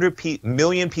 100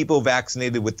 million people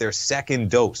vaccinated with their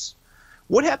second dose?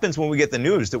 What happens when we get the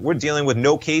news that we're dealing with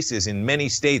no cases in many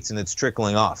states and it's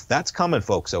trickling off? That's coming,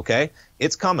 folks, okay?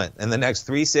 It's coming in the next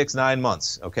 3, 6, 9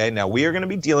 months, okay? Now, we are going to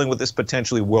be dealing with this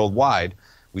potentially worldwide.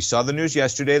 We saw the news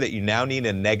yesterday that you now need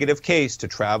a negative case to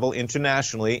travel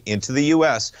internationally into the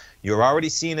U.S. You're already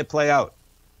seeing it play out.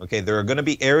 Okay, there are going to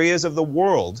be areas of the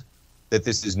world that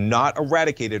this is not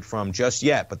eradicated from just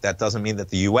yet, but that doesn't mean that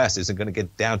the U.S. isn't going to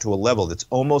get down to a level that's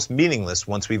almost meaningless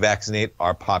once we vaccinate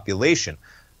our population.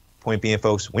 Point being,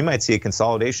 folks, we might see a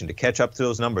consolidation to catch up to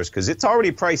those numbers because it's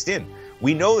already priced in.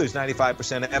 We know there's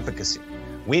 95% efficacy.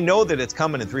 We know that it's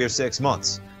coming in 3 or 6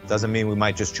 months. Doesn't mean we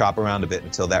might just chop around a bit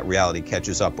until that reality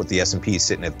catches up with the S&P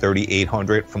sitting at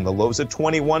 3,800 from the lows of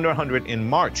 2,100 in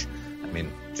March. I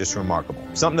mean, just remarkable.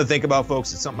 Something to think about,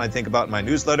 folks. It's something I think about in my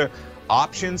newsletter.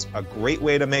 Options, a great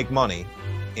way to make money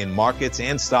in markets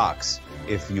and stocks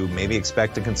if you maybe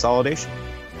expect a consolidation.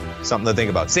 Something to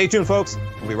think about. Stay tuned, folks.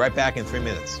 We'll be right back in 3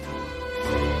 minutes.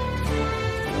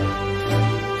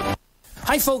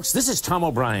 Hi, folks. This is Tom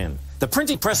O'Brien. The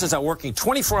printing presses are working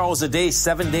 24 hours a day,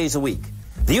 7 days a week.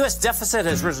 The U.S. deficit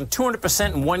has risen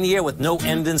 200% in 1 year with no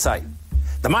end in sight.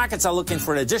 The markets are looking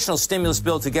for an additional stimulus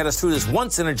bill to get us through this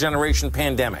once-in-a-generation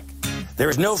pandemic. There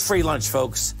is no free lunch,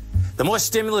 folks. The more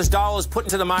stimulus dollars put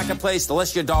into the marketplace, the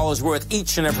less your dollar is worth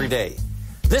each and every day.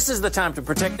 This is the time to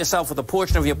protect yourself with a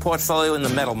portion of your portfolio in the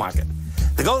metal market.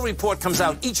 The Gold Report comes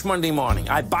out each Monday morning.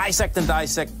 I bisect and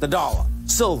dissect the dollar,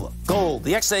 silver, gold,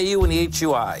 the XAU, and the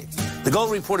HUI. The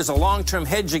Gold Report is a long-term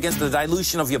hedge against the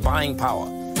dilution of your buying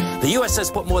power. The U.S. has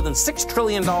put more than $6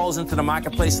 trillion into the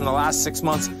marketplace in the last 6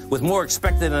 months, with more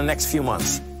expected in the next few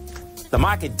months. The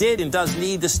market did and does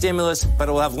need the stimulus, but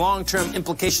it will have long-term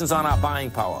implications on our buying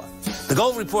power. The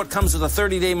Gold Report comes with a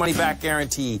 30-day money-back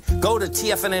guarantee. Go to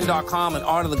TFNN.com and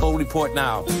order the Gold Report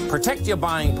now. Protect your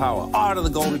buying power. Order the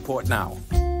Gold Report now.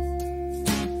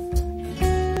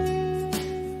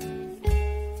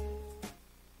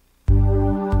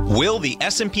 Will the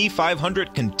S&P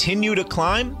 500 continue to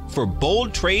climb? For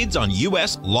bold trades on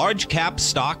U.S. large-cap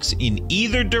stocks in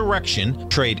either direction,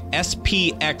 trade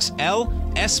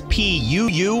SPXL,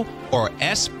 SPUU, or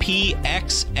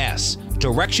SPXS.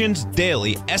 Directions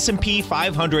Daily S&P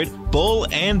 500 Bull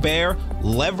and Bear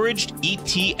Leveraged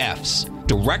ETFs.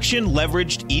 Direction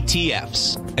Leveraged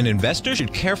ETFs. An investor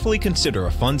should carefully consider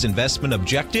a fund's investment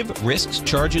objective, risks,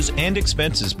 charges, and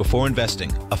expenses before investing.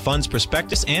 A fund's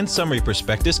prospectus and summary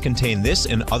prospectus contain this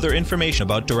and other information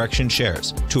about Direction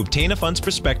shares. To obtain a fund's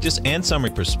prospectus and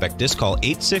summary prospectus, call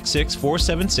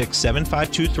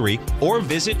 866-476-7523 or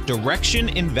visit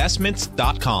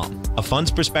directioninvestments.com. A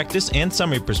fund's prospectus and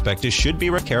summary prospectus should be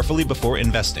read carefully before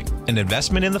investing. An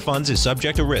investment in the funds is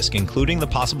subject to risk, including the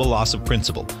possible loss of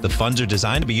principal. The funds are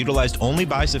designed to be utilized only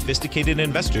by sophisticated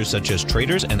investors such as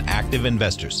traders and active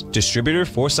investors. Distributor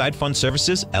Foreside Fund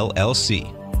Services,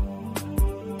 LLC.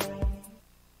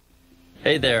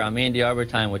 Hey there, I'm Andy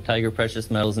Arbertine with Tiger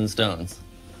Precious Metals and Stones.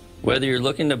 Whether you're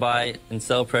looking to buy and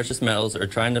sell precious metals or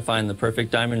trying to find the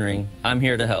perfect diamond ring, I'm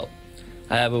here to help.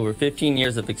 I have over 15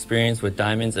 years of experience with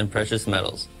diamonds and precious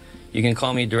metals. You can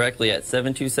call me directly at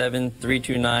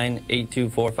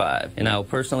 727-329-8245, and I will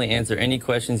personally answer any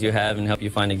questions you have and help you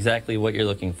find exactly what you're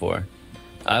looking for.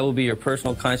 I will be your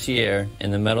personal concierge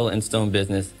in the metal and stone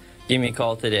business. Give me a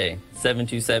call today,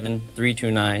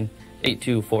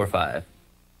 727-329-8245.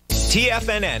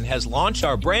 TFNN has launched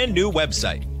our brand new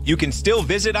website. You can still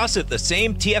visit us at the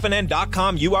same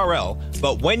TFNN.com URL,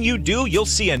 but when you do, you'll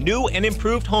see a new and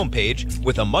improved homepage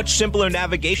with a much simpler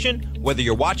navigation, whether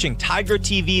you're watching Tiger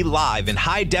TV live in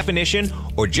high definition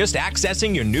or just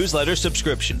accessing your newsletter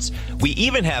subscriptions. We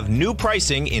even have new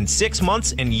pricing in 6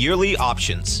 months and yearly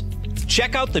options.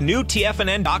 Check out the new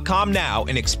TFNN.com now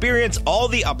and experience all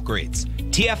the upgrades.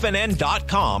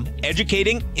 TFNN.com,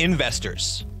 educating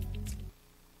investors.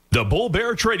 The Bull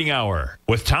Bear Trading Hour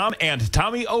with Tom and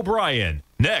Tommy O'Brien.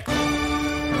 Next.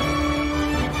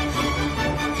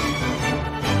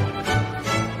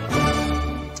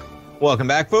 Welcome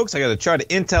back, folks. I got a chart of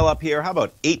Intel up here. How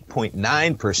about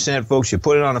 8.9%, folks? You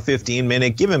put it on a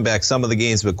 15-minute, giving back some of the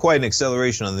gains, but quite an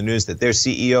acceleration on the news that their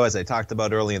CEO, as I talked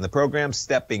about early in the program,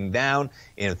 stepping down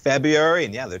in February.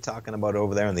 And, yeah, they're talking about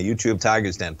over there in the YouTube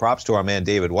Tigers Den. Props to our man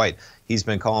David White. He's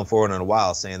been calling for it in a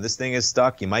while, saying this thing is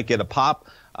stuck. You might get a pop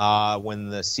when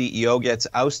the CEO gets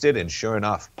ousted, and sure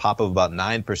enough, pop of about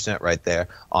 9% right there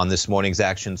on this morning's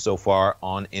action so far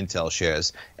on Intel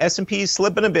shares. S&P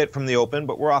slipping a bit from the open,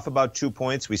 but we're off about 2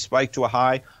 points. We spiked to a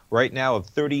high right now of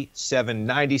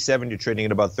 37.97. You're trading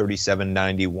at about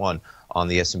 37.91 on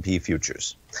the S&P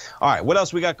futures. All right, what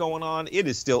else we got going on? It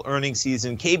is still earnings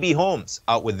season. KB Homes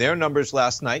out with their numbers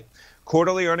last night.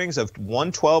 Quarterly earnings of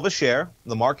 $112 a share.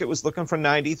 The market was looking for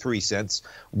 93 cents.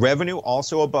 Revenue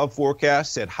also above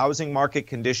forecast. Said housing market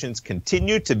conditions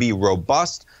continue to be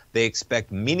robust. They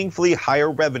expect meaningfully higher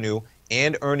revenue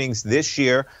and earnings this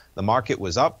year. The market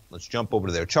was up. Let's jump over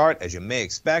to their chart, as you may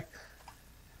expect.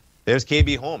 There's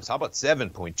KB Homes. How about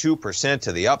 7.2%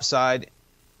 to the upside?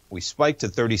 We spiked to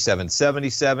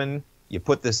 37.77. You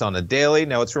put this on a daily.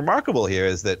 Now, what's remarkable here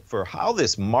is that for how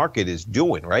this market is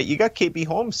doing, right? You got KB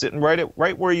Homes sitting right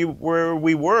where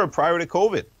we were prior to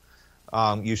COVID.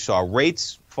 You saw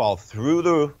rates fall through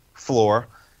the floor.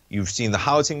 You've seen the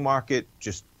housing market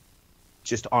just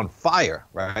on fire,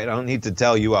 right? I don't need to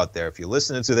tell you out there. If you're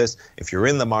listening to this, if you're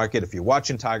in the market, if you're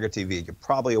watching Tiger TV, you're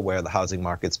probably aware the housing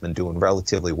market's been doing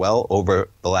relatively well over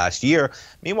the last year.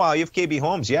 Meanwhile, you have KB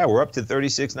Homes. Yeah, we're up to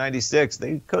 36.96.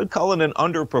 They could call it an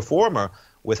underperformer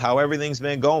with how everything's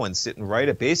been going, sitting right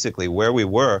at basically where we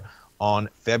were on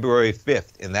February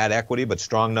 5th in that equity, but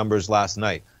strong numbers last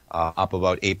night, up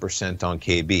about 8% on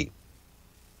KB.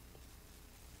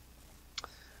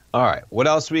 All right, what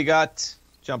else we got?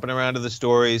 Jumping around to the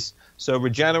stories. So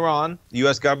Regeneron, the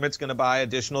U.S. government's going to buy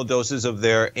additional doses of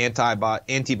their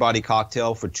antibody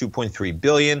cocktail for $2.3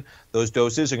 billion. Those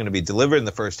doses are going to be delivered in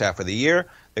the first half of the year.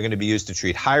 They're going to be used to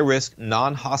treat high-risk,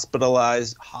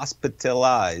 hospitalized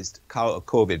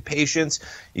COVID patients.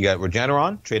 You got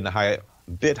Regeneron trading a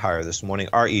bit higher this morning.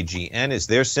 REGN is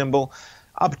their symbol,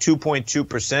 up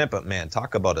 2.2%. But, man,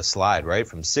 talk about a slide, right?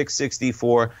 From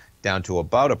 664 down to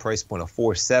about a price point of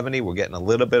 470. We're getting a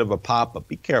little bit of a pop, but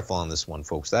be careful on this one,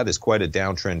 folks. That is quite a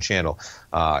downtrend channel.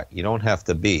 You don't have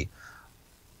to be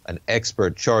an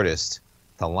expert chartist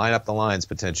to line up the lines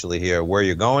potentially here where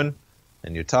you're going,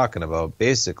 and you're talking about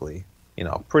basically,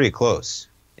 pretty close.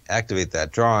 Activate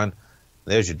that drawn.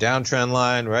 There's your downtrend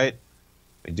line, right?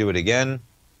 We do it again.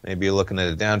 Maybe you're looking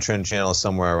at a downtrend channel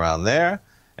somewhere around there.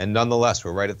 And nonetheless,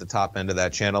 we're right at the top end of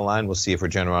that channel line. We'll see if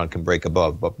Regeneron can break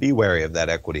above. But be wary of that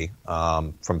equity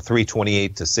from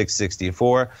 328 to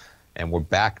 664. And we're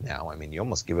back now. I mean, you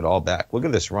almost give it all back. Look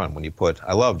at this run when you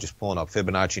I love just pulling up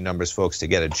Fibonacci numbers, folks, to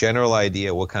get a general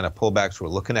idea what kind of pullbacks we're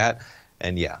looking at.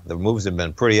 And, yeah, the moves have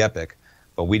been pretty epic.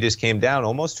 But we just came down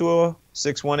almost to a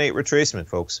 618 retracement,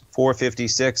 folks.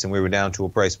 456, and we were down to a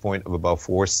price point of about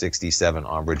 467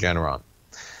 on Regeneron.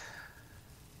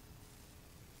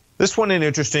 This one, an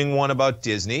interesting one about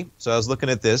Disney. So I was looking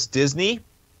at this. Disney,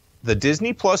 the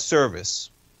Disney Plus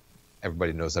service,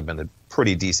 everybody knows I've been a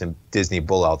pretty decent Disney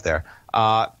bull out there.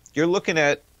 You're looking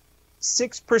at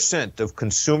 6% of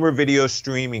consumer video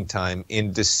streaming time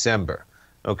in December.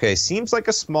 Okay, seems like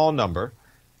a small number.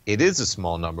 It is a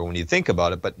small number when you think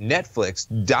about it, but Netflix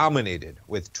dominated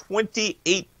with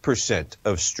 28%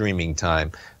 of streaming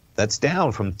time. That's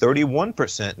down from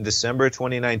 31% in December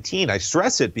 2019. I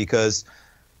stress it because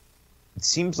it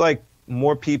seems like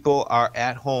more people are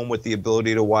at home with the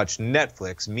ability to watch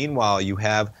Netflix. Meanwhile, you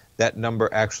have that number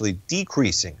actually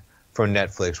decreasing for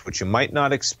Netflix, which you might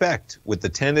not expect with the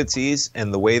tendencies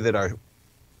and the way that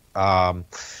our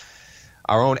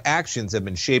own actions have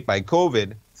been shaped by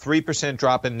COVID. 3%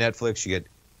 drop in Netflix. You get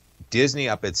Disney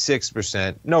up at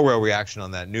 6%. No real reaction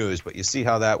on that news, but you see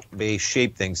how that may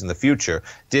shape things in the future.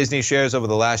 Disney shares over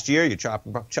the last year, you're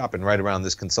chopping right around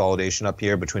this consolidation up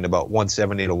here between about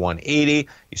 170 to 180.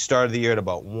 You started the year at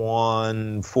about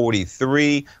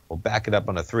 143. We'll back it up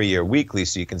on a 3-year weekly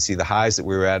so you can see the highs that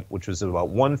we were at, which was about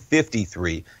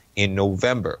 153 in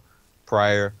November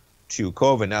prior to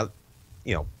COVID. Now,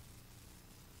 you know,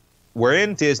 we're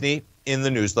in Disney in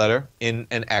the newsletter, in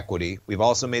an equity. We've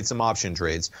also made some option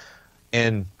trades.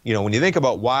 And, you know, when you think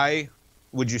about why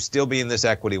would you still be in this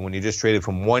equity when you just traded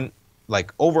from over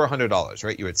 $100,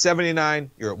 right? You're at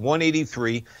 79, you're at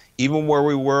 183. Even where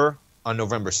we were on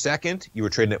November 2nd, you were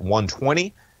trading at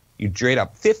 120. You trade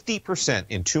up 50%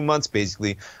 in 2 months,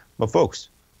 basically. But folks,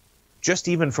 just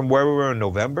even from where we were in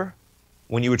November,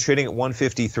 when you were trading at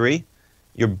 153,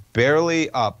 you're barely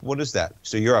up. What is that?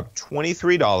 So you're up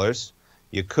 $23.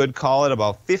 You could call it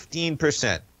about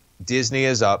 15%. Disney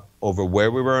is up over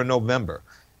where we were in November.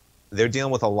 They're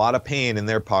dealing with a lot of pain in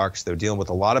their parks. They're dealing with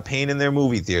a lot of pain in their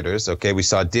movie theaters. Okay, we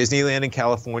saw Disneyland in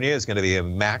California is going to be a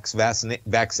max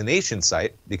vaccination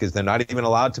site because they're not even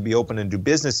allowed to be open and do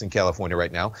business in California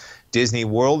right now. Disney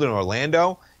World in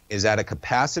Orlando is at a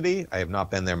capacity. I have not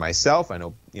been there myself. I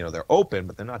know, you know, they're open,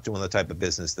 but they're not doing the type of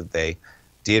business that they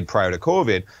did prior to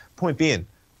COVID. Point being,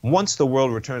 once the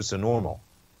world returns to normal,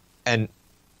 and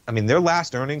I mean, their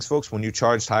last earnings, folks, when you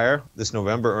charged higher, this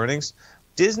November earnings,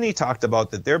 Disney talked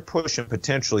about that they're pushing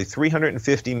potentially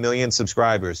 350 million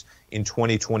subscribers in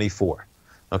 2024.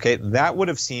 Okay, that would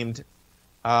have seemed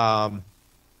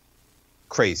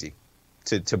crazy,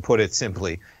 to put it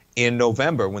simply, in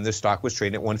November when the stock was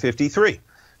trading at 153.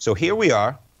 So here we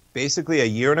are, basically a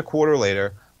year and a quarter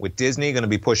later, with Disney going to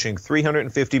be pushing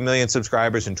 350 million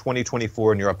subscribers in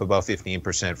 2024, and you're up about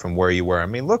 15% from where you were. I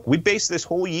mean, look, we based this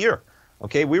whole year.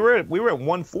 Okay, we were at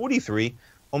 143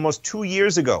 almost 2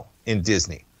 years ago in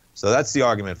Disney. So that's the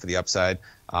argument for the upside.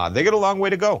 They got a long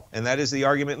way to go, and that is the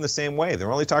argument in the same way.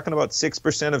 They're only talking about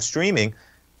 6% of streaming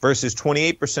versus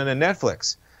 28% of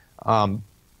Netflix.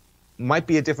 Might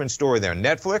be a different story there.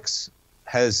 Netflix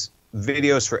has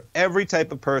videos for every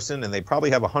type of person, and they probably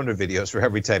have 100 videos for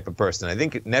every type of person. I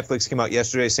think Netflix came out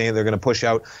yesterday saying they're going to push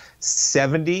out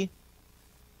 70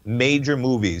 major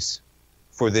movies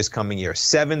for this coming year,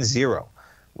 70,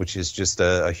 which is just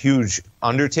a huge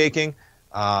undertaking.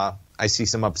 I see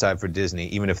some upside for Disney,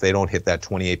 even if they don't hit that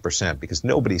 28%, because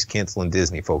nobody's canceling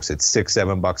Disney, folks. It's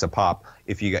 $6-7 a pop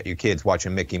if you got your kids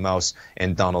watching Mickey Mouse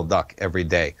and Donald Duck every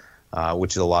day,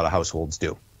 which is a lot of households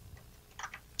do.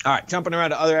 All right, jumping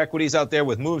around to other equities out there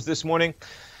with moves this morning.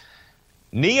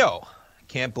 NEO.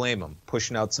 Can't blame them.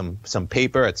 Pushing out some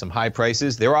paper at some high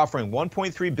prices. They're offering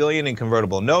 $1.3 billion in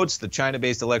convertible notes. The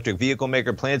China-based electric vehicle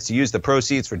maker plans to use the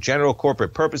proceeds for general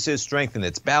corporate purposes, strengthen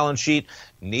its balance sheet.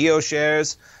 NEO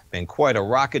shares been quite a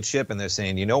rocket ship, and they're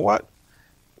saying, you know what?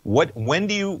 When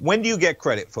do you get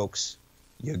credit, folks?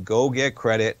 You go get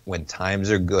credit when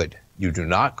times are good. You do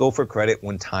not go for credit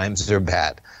when times are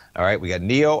bad. All right, we got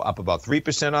NEO up about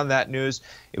 3% on that news.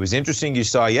 It was interesting. You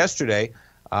saw yesterday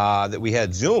that we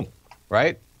had Zoom,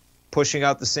 right, pushing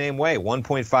out the same way,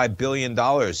 $1.5 billion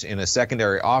in a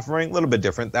secondary offering. A little bit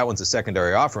different. That one's a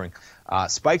secondary offering.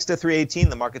 Spikes to 318.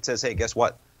 The market says, hey, guess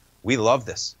what? We love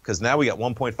this because now we got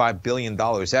 $1.5 billion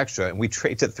extra, and we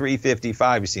trade to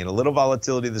 355. You're seeing a little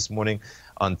volatility this morning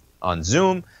on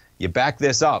Zoom. You back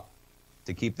this up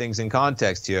to keep things in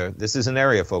context here. This is an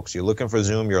area, folks. You're looking for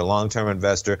Zoom. You're a long-term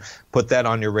investor. Put that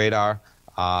on your radar.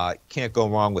 Can't go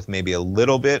wrong with maybe a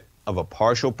little bit of a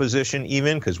partial position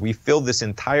even, because we filled this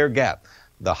entire gap.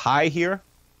 The high here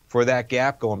for that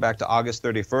gap going back to August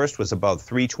 31st was about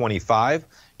 325.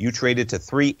 You traded to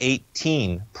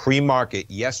 318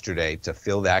 pre-market yesterday to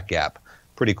fill that gap.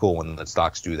 Pretty cool when the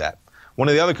stocks do that. One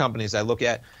of the other companies I look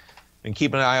at and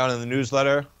keep an eye on in the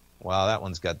newsletter, well, that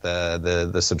one's got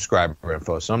the subscriber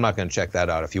info, so I'm not going to check that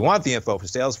out. If you want the info for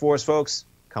Salesforce, folks,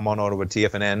 come on over to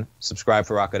TFNN, subscribe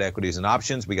for Rocket Equities and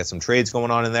Options. We got some trades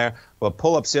going on in there. But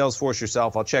pull up Salesforce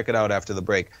yourself. I'll check it out after the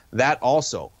break. That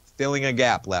also, filling a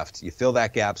gap left. You fill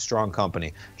that gap, strong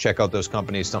company. Check out those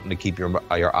companies, something to keep your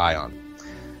eye on.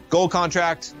 Gold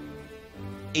contract,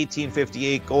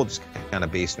 1858. Gold just kind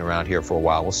of basing around here for a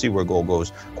while. We'll see where gold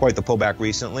goes. Quite the pullback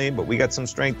recently, but we got some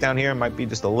strength down here. Might be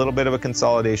just a little bit of a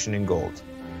consolidation in gold.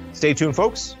 Stay tuned,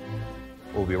 folks.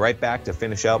 We'll be right back to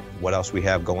finish up what else we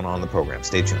have going on in the program.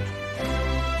 Stay tuned.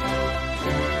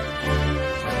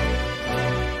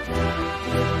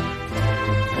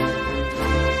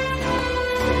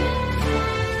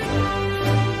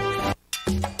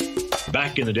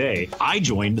 Back in the day, I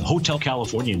joined Hotel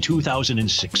California in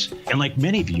 2006, and like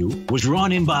many of you, was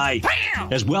drawn in by,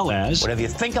 BAM! As well as, Whatever you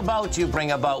think about, you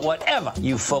bring about. Whatever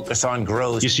you focus on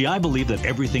grows. You see, I believe that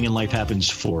everything in life happens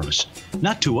for us,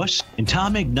 not to us. And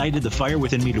Tom ignited the fire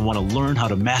within me to want to learn how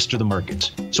to master the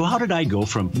markets. So how did I go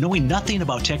from knowing nothing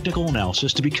about technical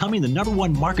analysis to becoming the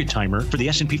 #1 market timer for the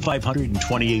S&P 500 in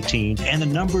 2018 and the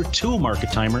 #2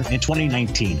 market timer in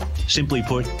 2019? Simply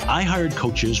put, I hired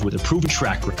coaches with a proven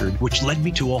track record, which led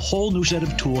me to a whole new set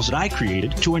of tools that I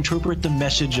created to interpret the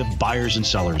message of buyers and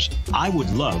sellers. I would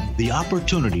love the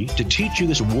opportunity to teach you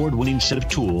this award-winning set of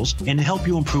tools and to help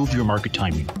you improve your market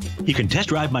timing. You can test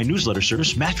drive my newsletter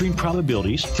service, Mastering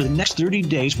Probabilities, for the next 30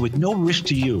 days with no risk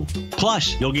to you.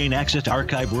 Plus, you'll gain access to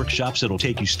archive workshops that'll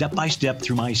take you step-by-step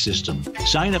through my system.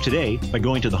 Sign up today by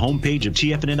going to the homepage of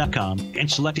TFNN.com and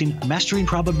selecting Mastering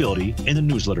Probability in the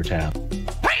newsletter tab.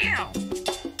 Bam!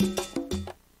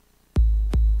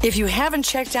 If you haven't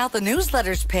checked out the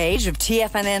newsletters page of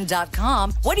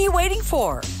TFNN.com, what are you waiting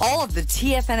for? All of the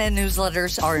TFNN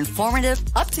newsletters are informative,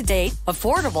 up-to-date,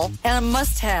 affordable, and a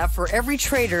must-have for every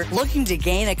trader looking to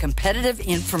gain a competitive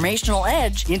informational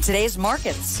edge in today's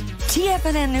markets.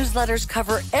 TFNN newsletters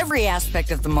cover every aspect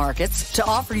of the markets to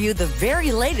offer you the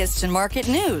very latest in market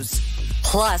news.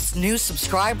 Plus, new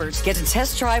subscribers get to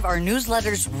test drive our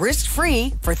newsletters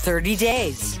risk-free for 30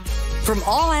 days. From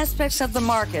all aspects of the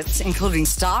markets, including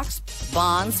stocks,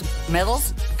 bonds,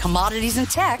 metals, commodities, and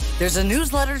tech, there's a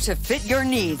newsletter to fit your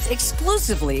needs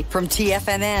exclusively from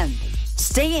TFNN.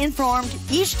 Stay informed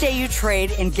each day you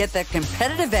trade and get that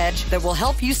competitive edge that will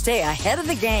help you stay ahead of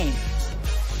the game.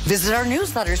 Visit our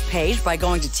newsletters page by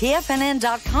going to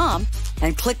TFNN.com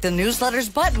and click the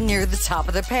newsletters button near the top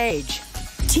of the page.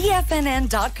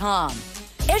 TFNN.com,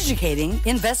 educating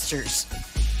investors.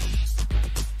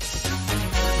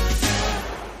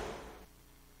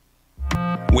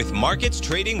 With markets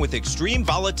trading with extreme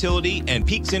volatility and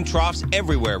peaks and troughs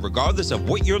everywhere, regardless of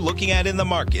what you're looking at in the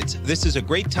markets, this is a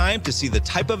great time to see the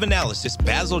type of analysis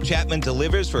Basil Chapman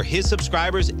delivers for his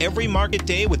subscribers every market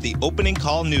day with the Opening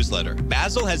Call newsletter.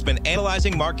 Basil has been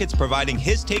analyzing markets, providing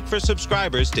his take for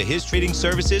subscribers to his trading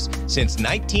services since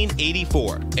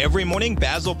 1984. Every morning,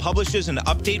 Basil publishes an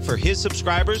update for his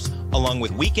subscribers, along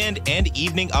with weekend and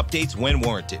evening updates when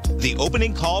warranted. The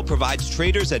Opening Call provides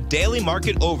traders a daily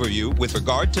market overview with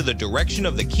regard to the direction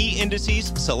of the key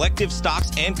indices, selective stocks,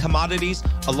 and commodities,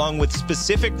 along with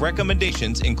specific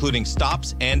recommendations, including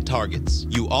stops and targets.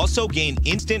 You also gain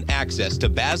instant access to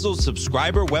Basil's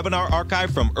subscriber webinar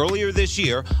archive from earlier this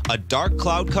year, a dark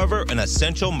cloud cover, and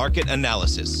essential market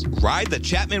analysis. Ride the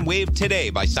Chapman wave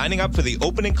today by signing up for the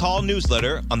Opening Call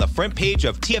newsletter on the front page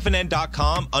of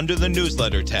TFNN.com under the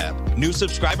newsletter tab. New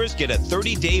subscribers get a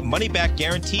 30-day money-back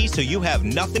guarantee, so you have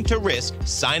nothing to risk.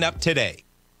 Sign up today.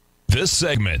 This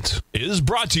segment is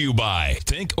brought to you by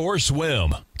Think or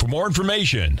Swim. For more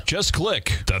information, just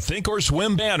click the Think or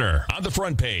Swim banner on the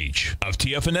front page of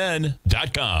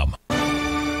TFNN.com.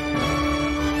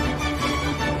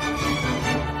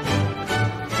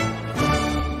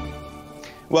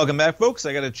 Welcome back, folks.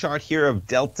 I got a chart here of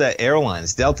Delta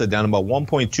Airlines. Delta down about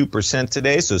 1.2%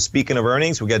 today. So speaking of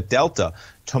earnings, we got Delta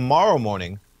tomorrow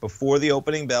morning before the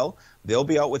opening bell. They'll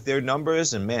be out with their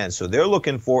numbers, and man, so they're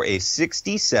looking for a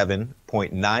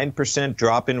 67.9%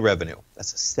 drop in revenue.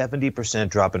 That's a 70%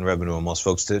 drop in revenue almost,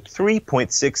 folks, to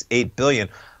 $3.68 billion.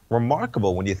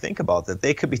 Remarkable when you think about that.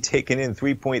 They could be taking in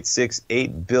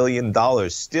 $3.68 billion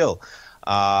still.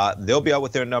 They'll be out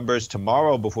with their numbers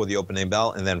tomorrow before the opening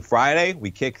bell, and then Friday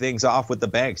we kick things off with the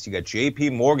banks. You got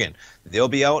J.P. Morgan. They'll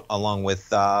be out along with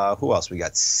who else? We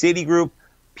got Citigroup,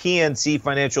 PNC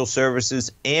Financial Services,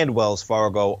 and Wells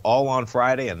Fargo all on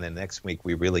Friday, and then next week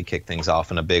we really kick things off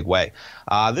in a big way.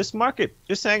 This market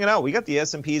just hanging out. We got the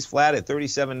S&Ps flat at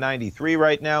 37.93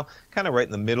 right now, kind of right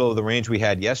in the middle of the range we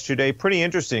had yesterday. Pretty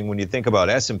interesting when you think about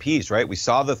S&Ps, right? We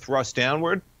saw the thrust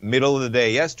downward middle of the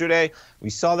day yesterday. We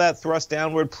saw that thrust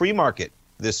downward pre-market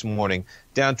this morning,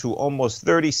 down to almost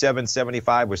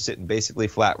 37.75. We're sitting basically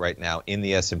flat right now in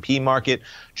the S&P market.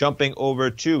 Jumping over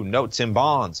to notes and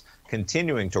bonds,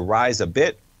 continuing to rise a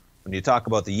bit. When you talk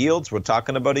about the yields, we're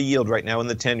talking about a yield right now in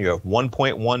the 10-year of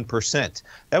 1.1%.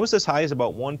 That was as high as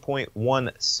about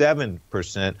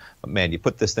 1.17%. But man, you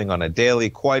put this thing on a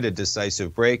daily, quite a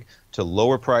decisive break to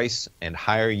lower price and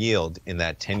higher yield in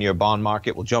that 10-year bond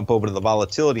market. We'll jump over to the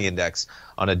volatility index.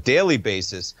 On a daily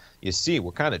basis, you see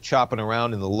we're kind of chopping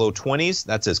around in the low 20s.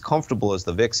 That's as comfortable as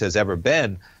the VIX has ever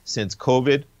been since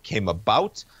COVID came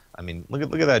about. I mean, look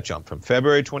at that jump from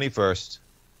February 21st.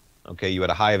 Okay, you had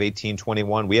a high of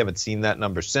 1821. We haven't seen that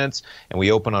number since, and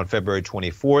we opened on February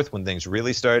 24th when things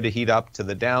really started to heat up to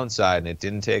the downside, and it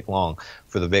didn't take long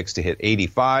for the VIX to hit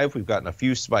 85. We've gotten a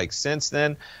few spikes since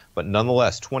then, but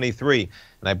nonetheless, 23.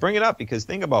 And I bring it up because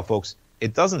think about, folks,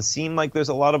 it doesn't seem like there's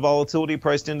a lot of volatility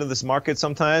priced into this market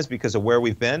sometimes because of where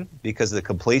we've been, because of the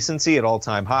complacency at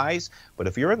all-time highs. But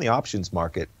if you're in the options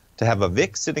market, to have a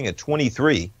VIX sitting at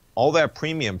 23, all that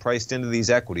premium priced into these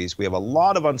equities, we have a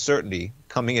lot of uncertainty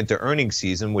coming into earnings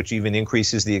season, which even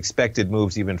increases the expected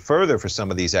moves even further for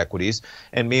some of these equities.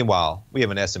 And meanwhile, we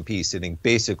have an S&P sitting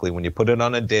basically, when you put it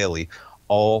on a daily,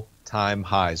 all-time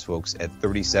highs, folks, at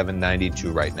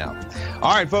 37.92 right now.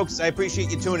 All right, folks, I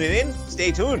appreciate you tuning in.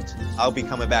 Stay tuned. I'll be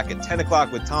coming back at 10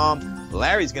 o'clock with Tom.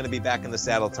 Larry's going to be back in the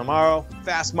saddle tomorrow.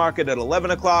 Fast Market at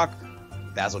 11 o'clock.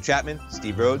 Basil Chapman,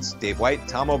 Steve Rhodes, Dave White,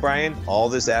 Tom O'Brien, all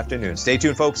this afternoon. Stay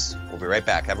tuned, folks. We'll be right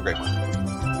back. Have a great one.